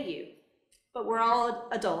even hate you, but we're all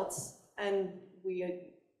adults and we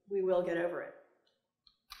will get over it.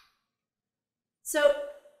 So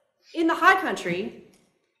in the high country,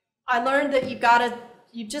 I learned that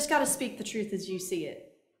you've just got to speak the truth as you see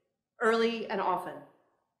it, early and often,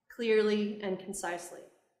 clearly and concisely.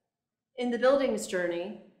 In the buildings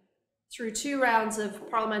journey, through 2 rounds of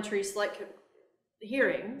parliamentary select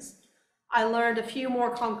hearings, I learned a few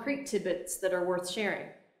more concrete tidbits that are worth sharing.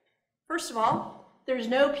 First of all, there's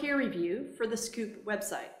no peer review for the Scoop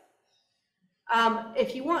website.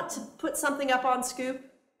 If you want to put something up on Scoop,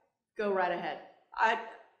 go right ahead.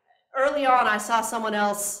 Early on, I saw someone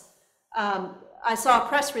else, I saw a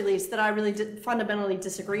press release that I really fundamentally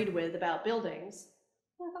disagreed with about buildings.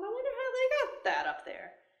 I thought, I wonder how they got that up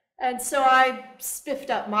there. And so I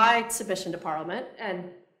spiffed up my submission to Parliament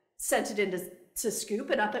and sent it into Scoop,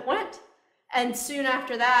 and up it went. And soon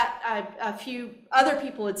after that, a few other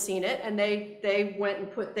people had seen it, and they went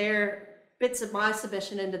and put their bits of my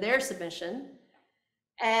submission into their submission.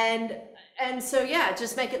 And so, yeah,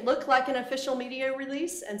 just make it look like an official media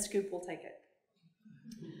release, and Scoop will take it.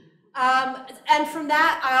 And from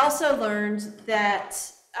that, I also learned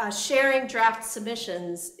that sharing draft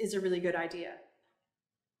submissions is a really good idea.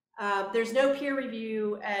 There's no peer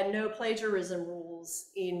review and no plagiarism rules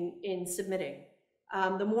in submitting.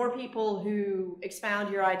 The more people who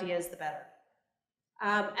expound your ideas, the better.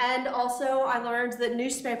 And also, I learned that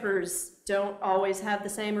newspapers don't always have the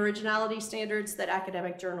same originality standards that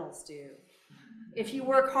academic journals do. If you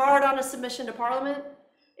work hard on a submission to Parliament,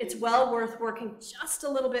 it's well worth working just a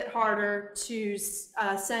little bit harder to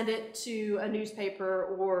send it to a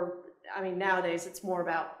newspaper, or, I mean, nowadays it's more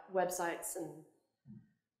about websites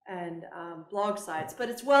and blog sites, but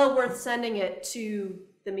it's well worth sending it to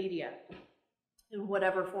the media in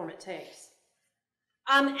whatever form it takes.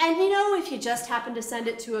 And you know, if you just happen to send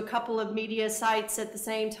it to a couple of media sites at the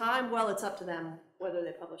same time, well, it's up to them whether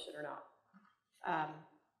they publish it or not.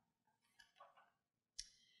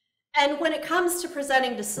 And when it comes to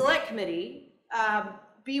presenting to select committee,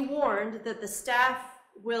 be warned that the staff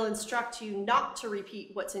will instruct you not to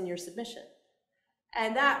repeat what's in your submission.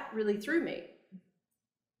 And that really threw me.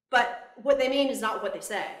 But what they mean is not what they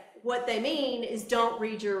say. What they mean is don't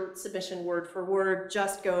read your submission word for word,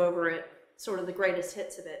 just go over it, sort of the greatest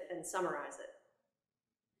hits of it, and summarize it.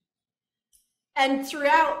 And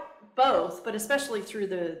throughout both, but especially through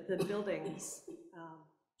the buildings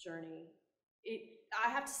journey, I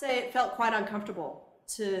have to say it felt quite uncomfortable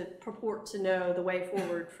to purport to know the way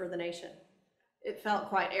forward for the nation. It felt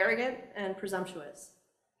quite arrogant and presumptuous,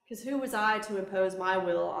 because who was I to impose my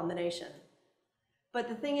will on the nation? But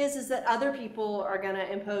the thing is that other people are going to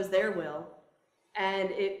impose their will, and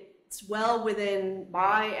it's well within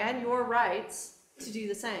my and your rights to do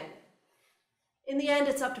the same. In the end,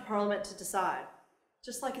 it's up to Parliament to decide,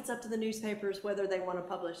 just like it's up to the newspapers whether they want to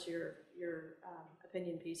publish your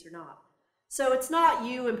opinion piece or not. So it's not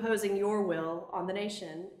you imposing your will on the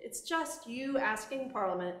nation, it's just you asking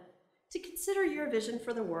Parliament to consider your vision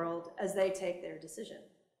for the world as they take their decision.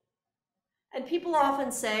 And people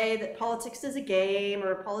often say that politics is a game,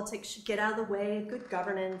 or politics should get out of the way of good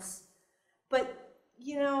governance. But,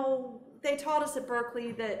 you know, they taught us at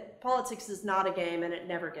Berkeley that politics is not a game and it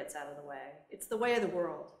never gets out of the way. It's the way of the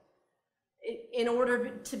world. In order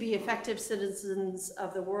to be effective citizens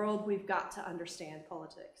of the world, we've got to understand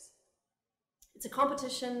politics. It's a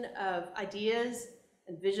competition of ideas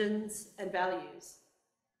and visions and values.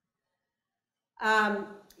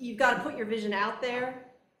 You've got to put your vision out there,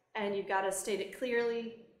 and you've got to state it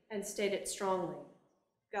clearly and state it strongly.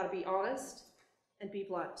 You've got to be honest and be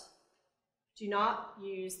blunt. Do not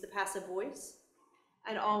use the passive voice,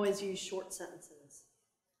 and always use short sentences.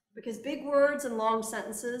 Because big words and long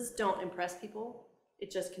sentences don't impress people, it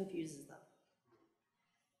just confuses them.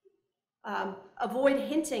 Avoid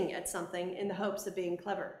hinting at something in the hopes of being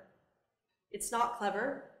clever. It's not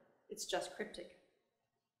clever, it's just cryptic.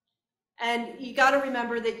 And you got to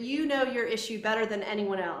remember that you know your issue better than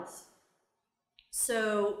anyone else.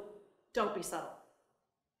 So don't be subtle.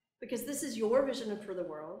 Because this is your vision for the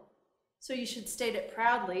world, so you should state it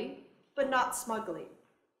proudly, but not smugly.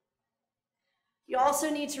 You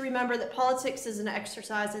also need to remember that politics is an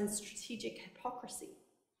exercise in strategic hypocrisy.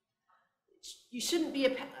 You shouldn't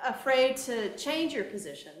be afraid to change your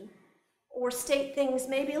position or state things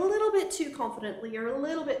maybe a little bit too confidently or a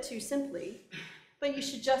little bit too simply, but you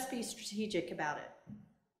should just be strategic about it.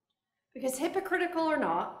 Because hypocritical or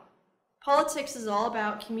not, politics is all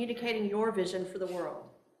about communicating your vision for the world.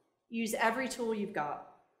 Use every tool you've got.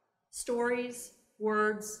 Stories,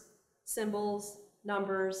 words, symbols,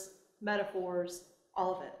 numbers, metaphors,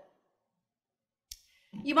 all of it.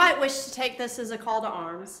 You might wish to take this as a call to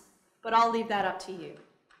arms, but I'll leave that up to you.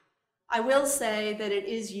 I will say that it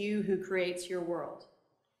is you who creates your world.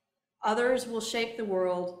 Others will shape the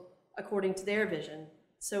world according to their vision,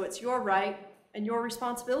 so it's your right and your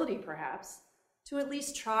responsibility, perhaps, to at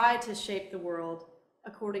least try to shape the world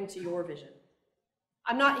according to your vision.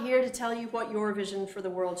 I'm not here to tell you what your vision for the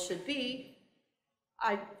world should be.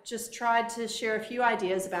 I just tried to share a few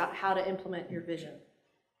ideas about how to implement your vision.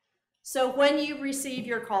 So when you receive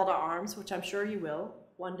your call to arms, which I'm sure you will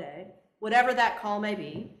one day, whatever that call may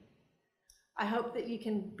be, I hope that you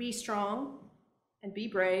can be strong and be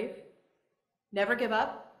brave, never give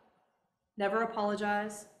up, never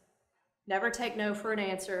apologize, never take no for an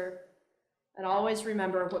answer, and always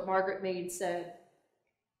remember what Margaret Mead said,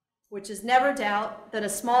 which is never doubt that a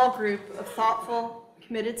small group of thoughtful,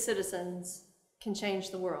 committed citizens can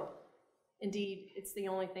change the world. Indeed, it's the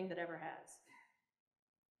only thing that ever has.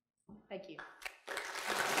 Thank you.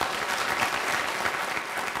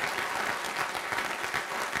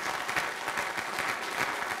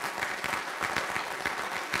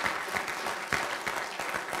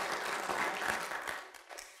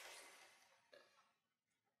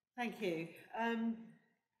 Thank you.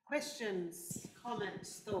 Questions,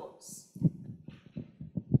 comments, thoughts? You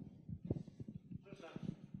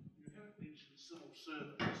haven't mentioned civil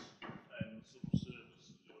servants and the civil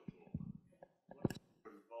service in your talk. What's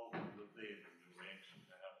your involvement with them and your reaction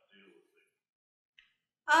to how to deal with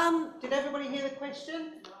them? Did everybody hear the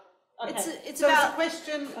question? Okay. It's so about the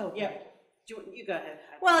question. Oh, yeah. You go ahead.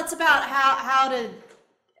 Well, it's about how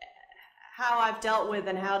I've dealt with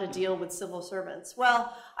and how to deal with civil servants.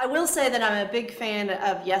 Well, I will say that I'm a big fan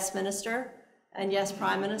of Yes Minister and Yes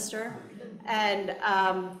Prime Minister, and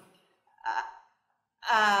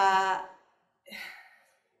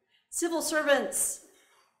civil servants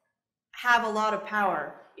have a lot of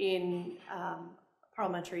power in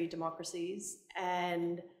parliamentary democracies,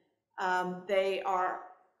 and they are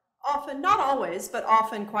often, not always, but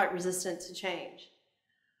often quite resistant to change.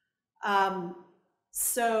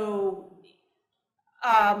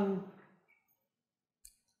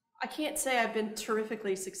 I can't say I've been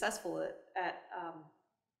terrifically successful at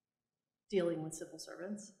dealing with civil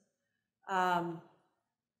servants.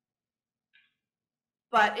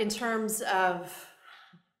 But in terms of,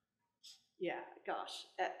 yeah, gosh,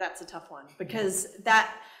 that's a tough one, because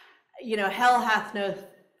that, you know, hell hath no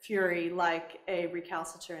fury like a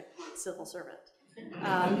recalcitrant civil servant.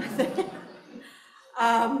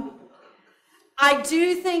 I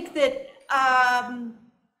do think that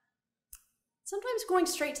sometimes going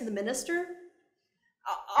straight to the minister,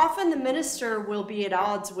 often the minister will be at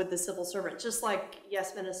odds with the civil servant, just like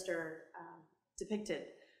Yes Minister depicted.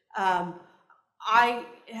 I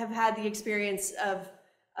have had the experience of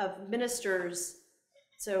ministers,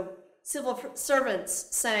 so civil servants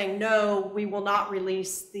saying, no, we will not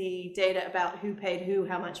release the data about who paid who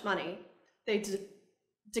how much money. They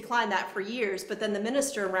declined that for years, but then the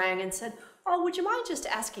minister rang and said, oh, would you mind just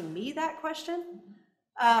asking me that question?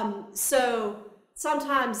 So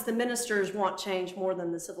sometimes the ministers want change more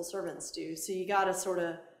than the civil servants do. So you got to sort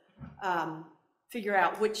of figure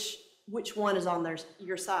out which one is on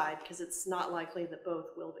your side, because it's not likely that both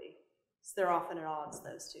will be. So they're often at odds,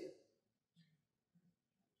 those two.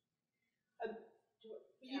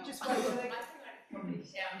 You just wait for the... I think I could probably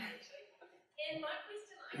shout, actually. And my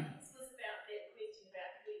question, I guess, was about that question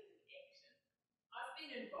about collective action. I've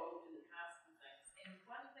been involved in the past in things, and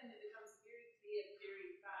one thing that becomes very clear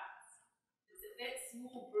very fast is that that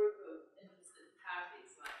small group of interested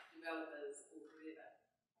parties, like developers or whoever,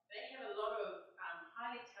 they have a lot of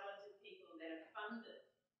highly talented people that are funded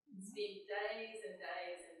and spend days and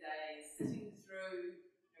days and days sitting through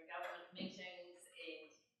government meetings and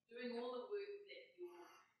doing all the work that your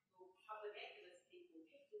public activist people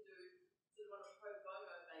have to do sort of on a pro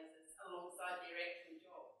bono basis alongside their actual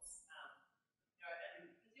jobs.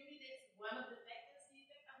 And presumably that's one of the factors, do you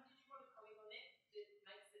think? Did you want to comment on that? That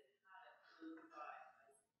makes it harder to live by?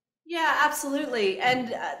 Yeah, absolutely.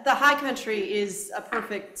 And the High Country is a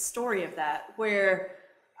perfect story of that, where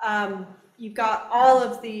you've got all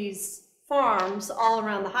of these farms all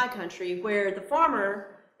around the High Country where the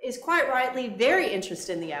farmer is quite rightly very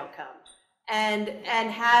interested in the outcome and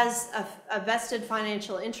has a vested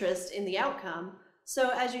financial interest in the outcome. So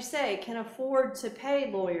as you say, can afford to pay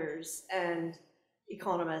lawyers and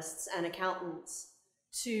economists and accountants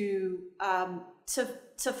to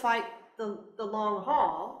fight the long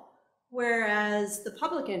haul, whereas the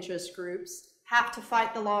public interest groups have to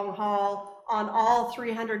fight the long haul on all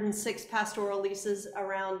 306 pastoral leases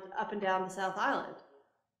up and down the South Island.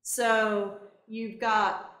 So you've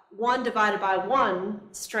got 1 divided by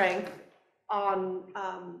 1 strength on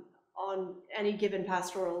any given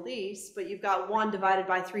pastoral lease, but you've got 1 divided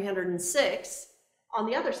by 306 on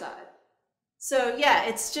the other side. So yeah,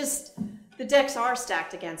 it's just, the decks are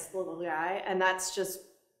stacked against the little guy, and that's just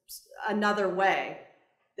another way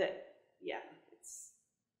that, yeah,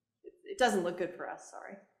 it doesn't look good for us,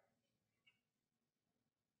 sorry.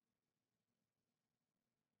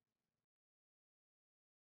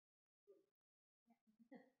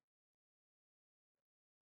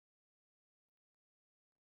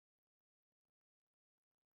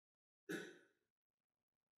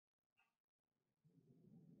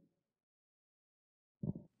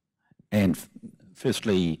 And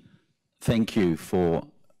firstly, thank you for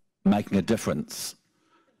making a difference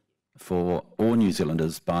for all New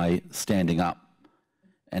Zealanders by standing up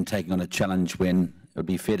and taking on a challenge when it would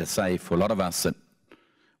be fair to say for a lot of us that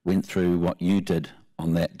went through what you did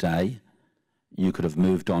on that day, you could have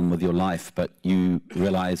moved on with your life, but you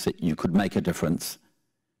realised that you could make a difference,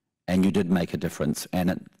 and you did make a difference.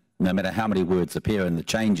 And no matter how many words appear in the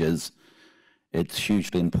changes, it's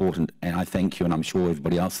hugely important, and I thank you, and I'm sure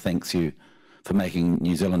everybody else thanks you for making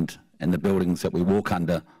New Zealand and the buildings that we walk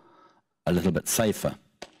under a little bit safer.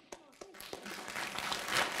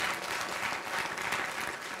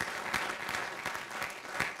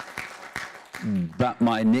 But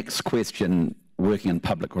my next question, working in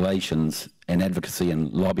public relations and advocacy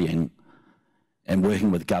and lobbying and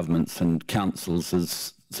working with governments and councils,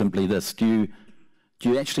 is simply this. Do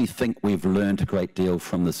you actually think we've learned a great deal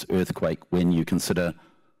from this earthquake when you consider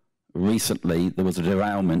recently there was a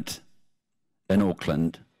derailment in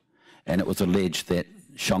Auckland and it was alleged that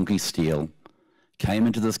Shonky Steel came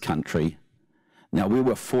into this country? Now, we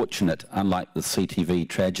were fortunate, unlike the CTV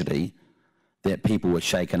tragedy, that people were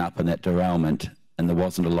shaken up in that derailment and there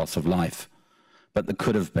wasn't a loss of life, but there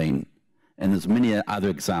could have been. And there's many other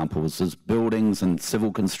examples. There's buildings and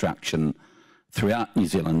civil construction throughout New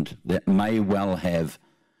Zealand that may well have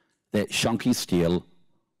that Shonky Steel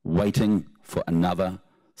waiting for another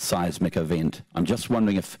seismic event. I'm just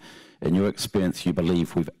wondering if, in your experience, you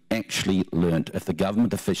believe we've actually learnt, if the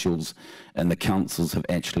government officials and the councils have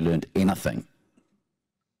actually learnt anything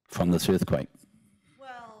from this earthquake.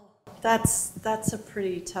 That's a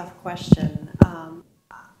pretty tough question.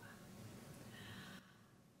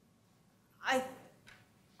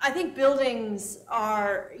 I think buildings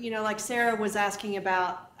are, you know, like Sarah was asking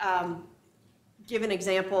about, give an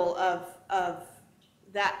example of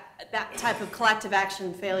that type of collective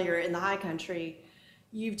action failure in the high country.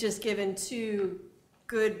 You've just given two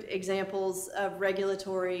good examples of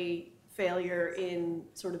regulatory failure in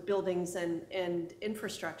sort of buildings and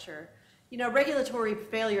infrastructure. You know, regulatory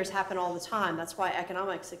failures happen all the time. That's why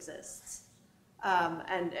economics exists.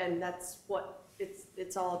 And that's what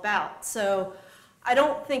it's all about. So I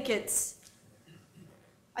don't think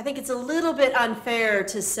I think it's a little bit unfair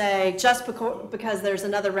to say just because there's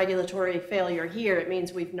another regulatory failure here, it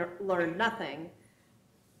means we've learned nothing.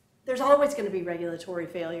 There's always going to be regulatory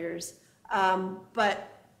failures,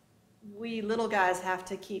 but we little guys have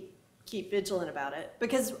to keep vigilant about it.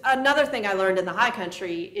 Because another thing I learned in the high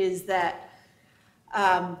country is that,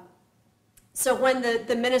 so when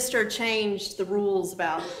the minister changed the rules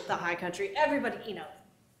about the high country, everybody, you know,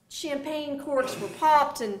 champagne corks were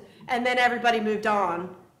popped and then everybody moved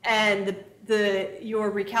on. And your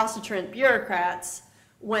recalcitrant bureaucrats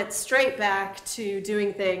went straight back to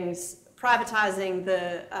doing things, privatizing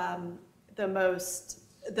the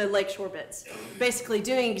lakeshore bits, basically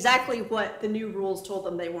doing exactly what the new rules told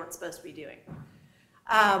them they weren't supposed to be doing.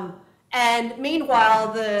 And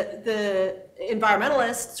meanwhile, the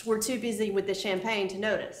environmentalists were too busy with the champagne to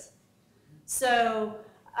notice. So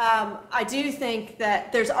I do think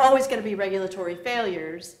that there's always going to be regulatory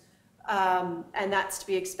failures, and that's to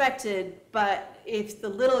be expected, but if the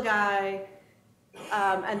little guy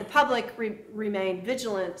and the public remain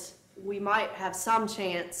vigilant, we might have some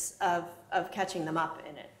chance of catching them up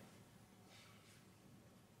in it.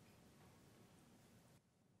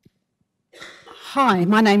 Hi,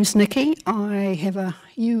 my name's Nikki. I have a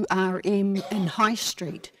URM in High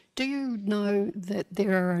Street. Do you know that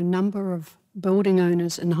there are a number of building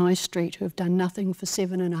owners in High Street who have done nothing for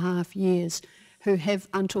 7.5 years, who have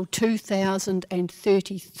until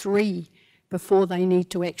 2033 before they need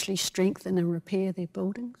to actually strengthen and repair their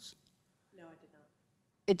buildings? No, I did not.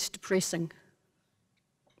 It's depressing.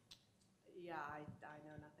 Yeah, I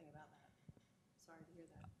know nothing about that. Sorry to hear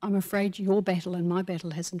that. I'm afraid your battle and my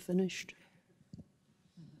battle hasn't finished.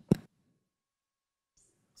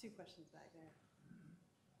 Two questions back there.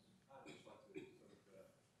 I'd just like to sort of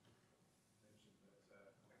mention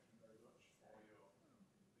that thank you very much for your invitation.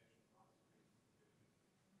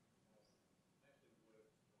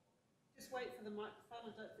 Just wait for the microphone. I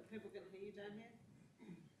don't think people can hear you down here.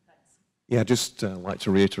 Thanks. Yeah, just like to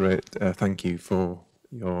reiterate, thank you for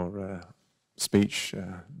your speech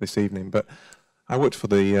this evening. But I worked for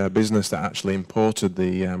the business that actually imported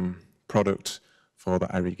the product for the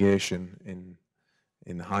irrigation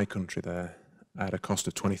in the high country there at a cost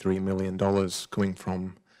of $23 million coming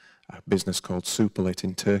from a business called Superlit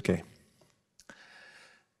in Turkey.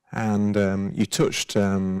 And you touched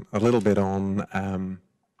a little bit on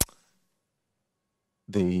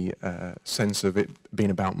the sense of it being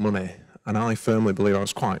about money. And I firmly believe, I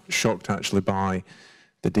was quite shocked actually by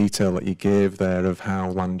the detail that you gave there of how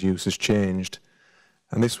land use has changed.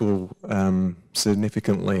 And this will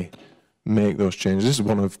significantly make those changes. This is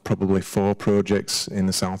one of probably 4 projects in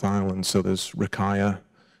the South Island. So there's Rakaya,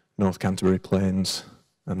 North Canterbury Plains,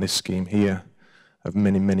 and this scheme here of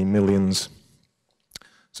many, many millions.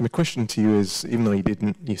 So my question to you is, even though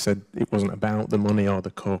you said it wasn't about the money or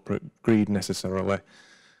the corporate greed necessarily,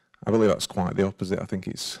 I believe that's quite the opposite. I think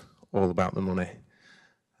it's all about the money.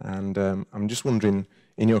 And I'm just wondering,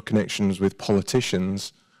 in your connections with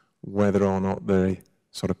politicians, whether or not they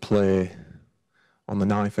sort of play on the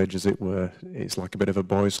knife edge, as it were. It's like a bit of a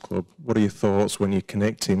boys' club. What are your thoughts when you're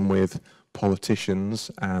connecting with politicians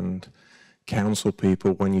and counsel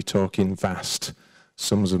people when you're talking vast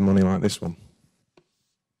sums of money like this one?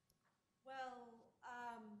 Well,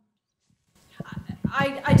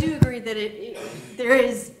 I do agree that there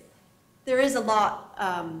is a lot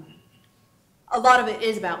of it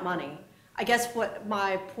is about money. I guess what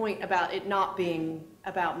my point about it not being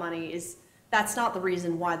about money is that's not the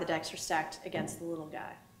reason why the decks are stacked against the little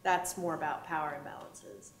guy. That's more about power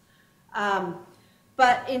imbalances.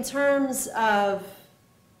 But in terms of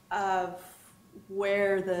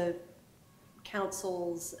where the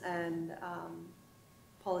councils and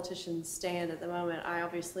politicians stand at the moment, I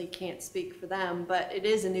obviously can't speak for them, but it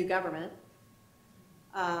is a new government.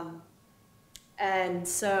 And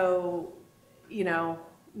so, you know,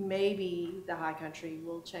 maybe the high country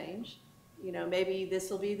will change. You know, maybe this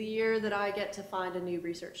will be the year that I get to find a new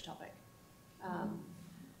research topic.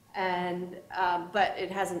 But it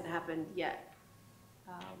hasn't happened yet.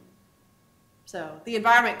 So the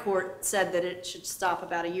Environment Court said that it should stop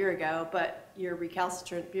about a year ago, but your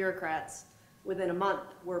recalcitrant bureaucrats within a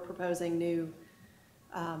month were proposing new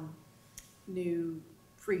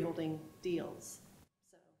freeholding deals.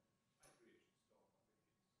 So.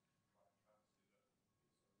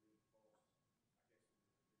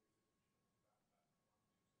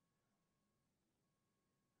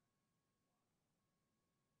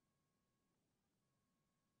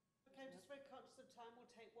 Okay, I'm just very conscious of time. We'll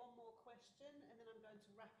take one more question and then I'm going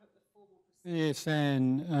to wrap up the formal proceedings. Yes,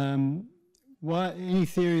 Anne, any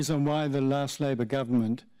theories on why the last Labor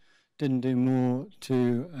government didn't do more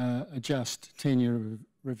to adjust tenure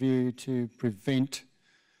review to prevent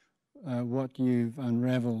what you've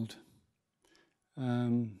unravelled?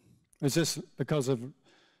 Is this because of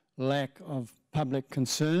lack of public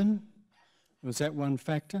concern? Was that one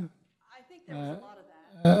factor? I think there was a lot of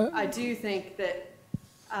that. I do think that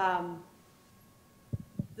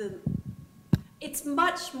it's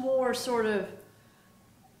much more sort of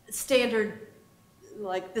standard,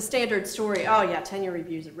 like the standard story, oh yeah, tenure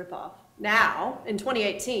review is a ripoff. Now, in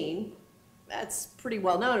 2018, that's pretty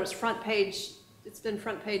well known. It was front page, it's been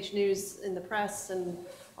front page news in the press and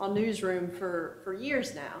on Newsroom for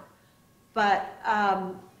years now. But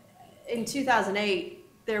in 2008,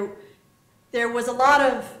 there was a lot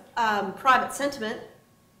of private sentiment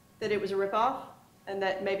that it was a ripoff and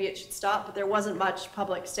that maybe it should stop, but there wasn't much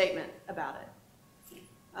public statement about it.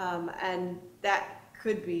 And that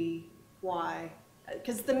could be why,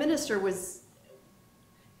 because the minister was,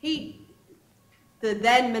 the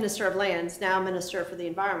then Minister of Lands, now Minister for the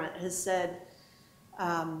Environment, has said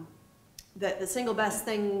that the single best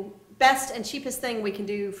and cheapest thing we can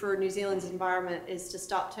do for New Zealand's environment is to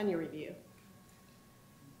stop tenure review.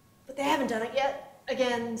 But they haven't done it yet,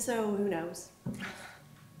 again, so who knows?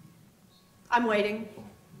 I'm waiting.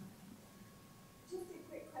 Just a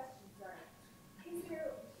quick question, sorry.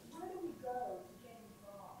 Where do we go to get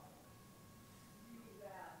involved?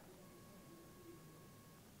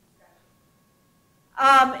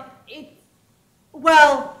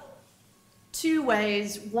 Well, two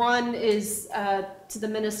ways. One is to the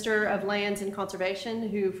Minister of Lands and Conservation,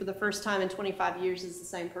 who for the first time in 25 years is the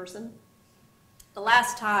same person. The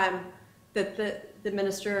last time that the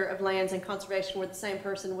Minister of Lands and Conservation were the same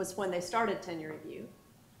person was when they started tenure review.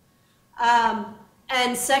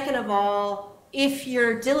 And second of all, if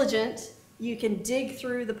you're diligent, you can dig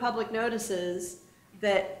through the public notices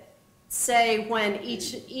that say when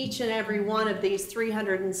each and every one of these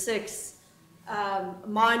 306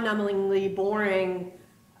 mind-numbingly boring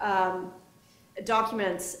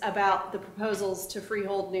documents about the proposals to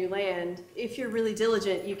freehold new land, if you're really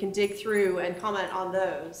diligent, you can dig through and comment on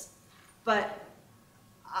those. But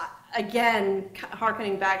again,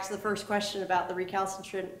 hearkening back to the first question about the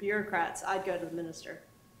recalcitrant bureaucrats, I'd go to the minister.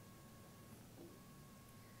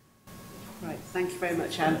 Right, thank you very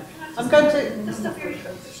much, Anne. I'm going to... Just a very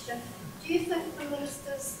quick question. Do you think the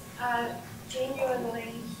ministers are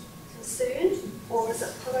genuinely concerned, or is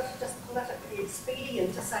it just politically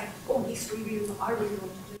expedient to say, oh, yes, I really want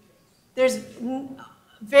to do this? There's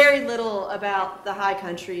very little about the high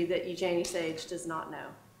country that Eugenie Sage does not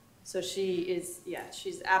know. So she is, yeah,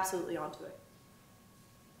 she's absolutely onto it.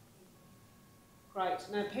 Great.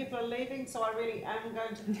 Now people are leaving, so I really am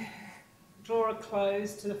going to draw a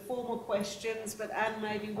close to the formal questions, but Anne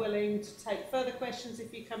may be willing to take further questions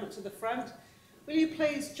if you come up to the front. Will you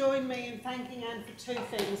please join me in thanking Anne for two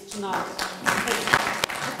things tonight?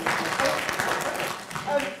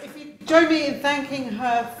 If you join me in thanking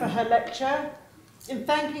her for her lecture, in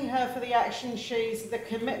thanking her for the action the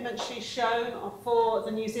commitment she's shown for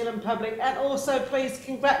the New Zealand public, and also please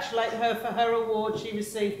congratulate her for her award she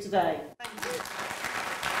received today. Thank you.